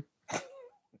Missouri.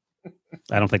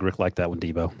 I don't think Rick liked that one,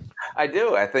 Debo. I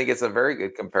do. I think it's a very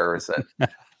good comparison.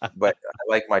 But I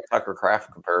like my Tucker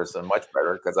Kraft comparison much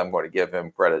better because I'm going to give him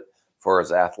credit for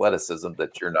his athleticism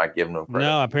that you're not giving him credit.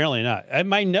 No, apparently not. And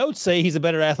my notes say he's a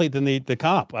better athlete than the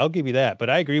comp. I'll give you that.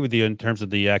 But I agree with you in terms of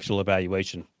the actual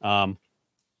evaluation. I'll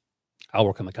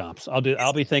work on the comps.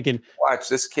 I'll be thinking. Watch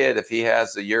this kid. If he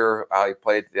has a year how he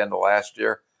played at the end of last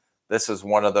year, this is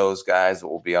one of those guys that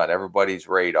will be on everybody's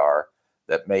radar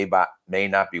that may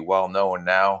not be well known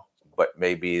now, but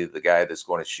may be the guy that's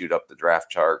going to shoot up the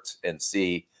draft charts and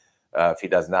see if he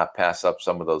does not pass up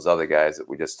some of those other guys that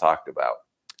we just talked about.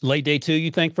 Late day 2,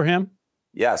 you think, for him?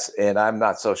 Yes, and I'm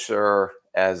not so sure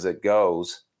as it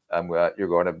goes. You're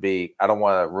going to be. I don't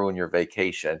want to ruin your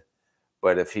vacation,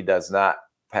 but if he does not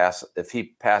if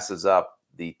he passes up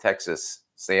the Texas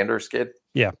Sanders kid,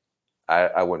 yeah,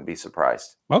 I wouldn't be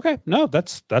surprised. Okay, no,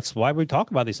 that's why we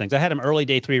talk about these things. I had him early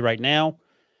day 3 right now.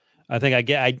 I think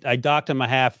I docked him a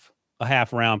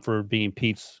half round for being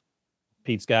Pete's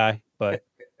guy, but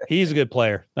he's a good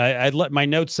player. I'd let my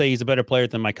notes say he's a better player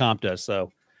than my comp does.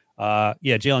 So, yeah,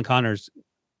 Jalen Connors,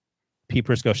 Pete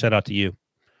Prisco, shout out to you.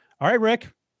 All right, Rick,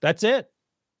 that's it.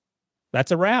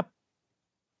 That's a wrap.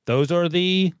 Those are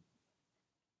the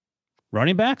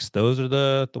running backs. Those are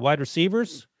the wide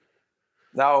receivers.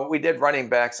 No, we did running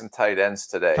backs and tight ends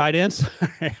today. Tight ends.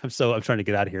 I'm trying to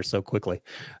get out of here so quickly.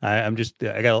 I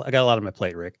got a lot on my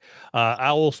plate, Rick.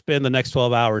 I will spend the next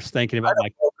 12 hours thinking about my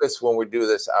focus when we do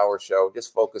this hour show.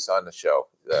 Just focus on the show.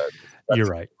 You're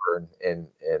right. And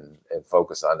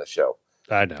focus on the show.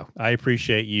 I know. I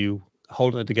appreciate you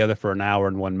holding it together for an hour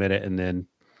and 1 minute, and then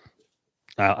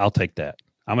I'll take that.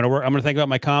 I'm gonna think about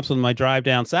my comps on my drive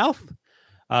down south.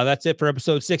 That's it for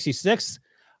episode 66.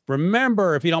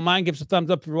 Remember, if you don't mind, give us a thumbs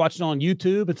up if you're watching on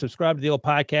YouTube and subscribe to the old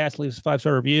podcast. Leave us a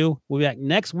 5-star review. We'll be back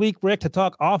next week, Rick, to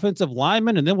talk offensive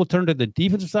linemen, and then we'll turn to the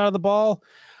defensive side of the ball.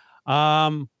 I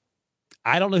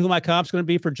don't know who my comp's going to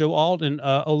be for Joe Alt and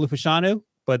Olufashanu,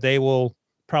 but they will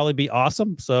probably be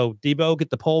awesome. So, Debo, get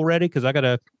the poll ready because I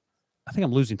think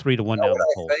I'm losing 3-1 now.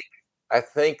 I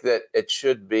think that it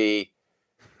should be.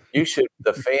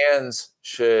 The fans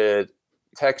should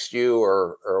text you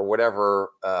or whatever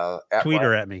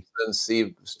tweeter at me and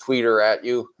see tweeter at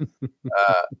you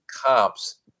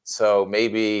comps. So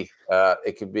maybe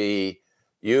it could be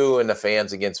you and the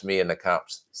fans against me in the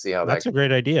comps. See how that's a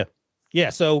great idea. Yeah.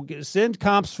 So send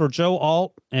comps for Joe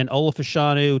Alt and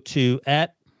Olufashanu to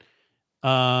at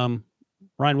Ryan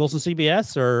Wilson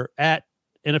CBS or at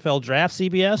NFL Draft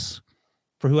CBS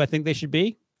for who I think they should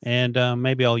be. And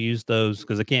maybe I'll use those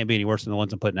because it can't be any worse than the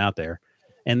ones I'm putting out there.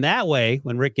 And that way,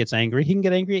 when Rick gets angry, he can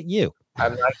get angry at you.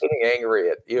 I'm not getting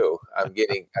angry at you. I'm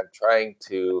trying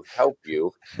to help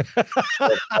you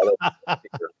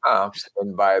your comps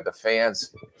and by the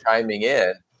fans chiming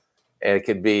in. And it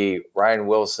could be Ryan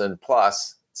Wilson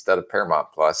plus instead of Paramount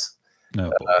plus.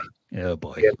 Oh boy. Oh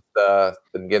boy.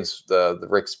 Against the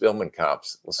Rick Spielman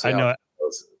comps. We'll see.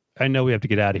 I know we have to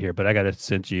get out of here, but I got to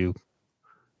send you.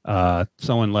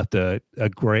 Someone left a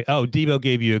grade. Oh, Debo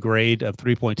gave you a grade of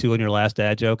 3.2 on your last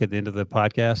dad joke at the end of the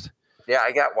podcast. Yeah,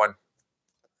 I got one.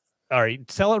 All right,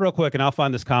 tell it real quick, and I'll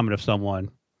find this comment of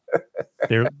someone.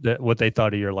 What they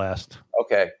thought of your last.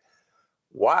 Okay,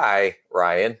 why,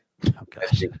 Ryan?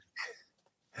 Okay.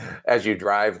 As you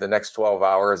drive the next 12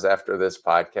 hours after this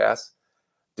podcast,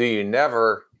 do you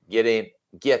never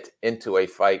get into a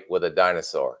fight with a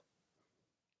dinosaur?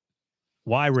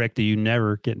 Why, Rick, do you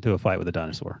never get into a fight with a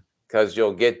dinosaur? Because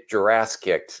you'll get your ass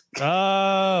kicked.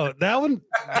 Oh, that one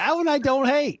I don't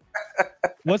hate.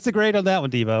 What's the grade on that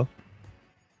one, Devo?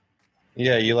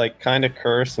 Yeah, you kind of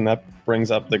curse, and that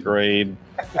brings up the grade.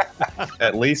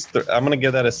 At least I'm gonna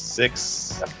give that a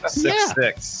 6.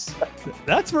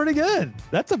 That's pretty good.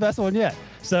 That's the best one yet.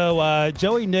 So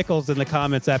Joey Nichols in the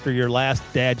comments after your last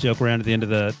dad joke round at the end of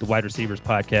the wide receivers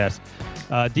podcast.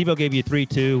 Debo gave you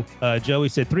 3.2. Joey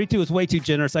said 3.2 is way too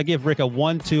generous. I give Rick a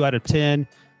 1.2 out of 10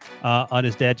 on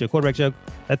his dad joke. Quarterback joke.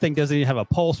 That thing doesn't even have a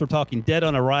pulse. We're talking dead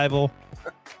on arrival.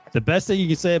 The best thing you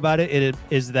can say about it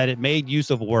is that it made use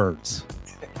of words.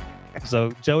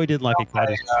 So Joey didn't like it.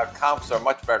 My comps are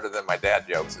much better than my dad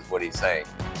jokes, is what he's saying.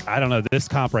 I don't know. This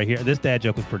comp right here, this dad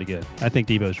joke was pretty good. I think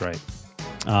Debo's right.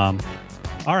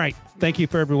 All right. Thank you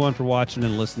for everyone for watching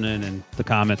and listening and the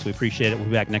comments. We appreciate it. We'll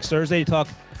be back next Thursday to talk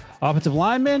offensive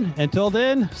linemen. Until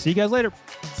then, see you guys later.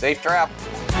 Safe trap.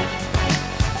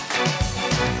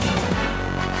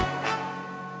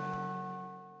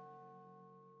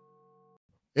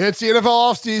 It's the NFL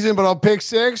offseason, but on Pick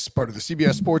 6, part of the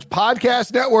CBS Sports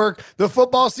Podcast Network, the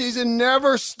football season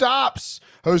never stops.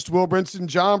 Host Will Brinson,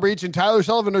 John Breach, and Tyler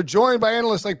Sullivan are joined by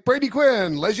analysts like Brady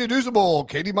Quinn, Lesia Duzable,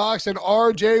 Katie Mox, and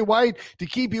RJ White to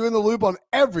keep you in the loop on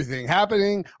everything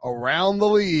happening around the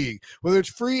league. Whether it's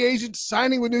free agents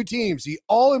signing with new teams, the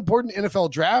all-important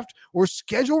NFL draft, or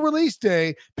schedule release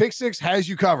day, Pick 6 has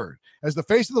you covered. As the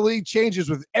face of the league changes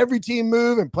with every team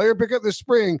move and player pickup this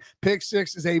spring, Pick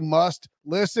 6 is a must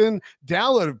listen.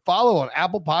 Download and follow on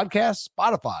Apple Podcasts,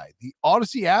 Spotify, the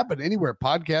Odyssey app, and anywhere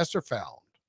podcasts are found.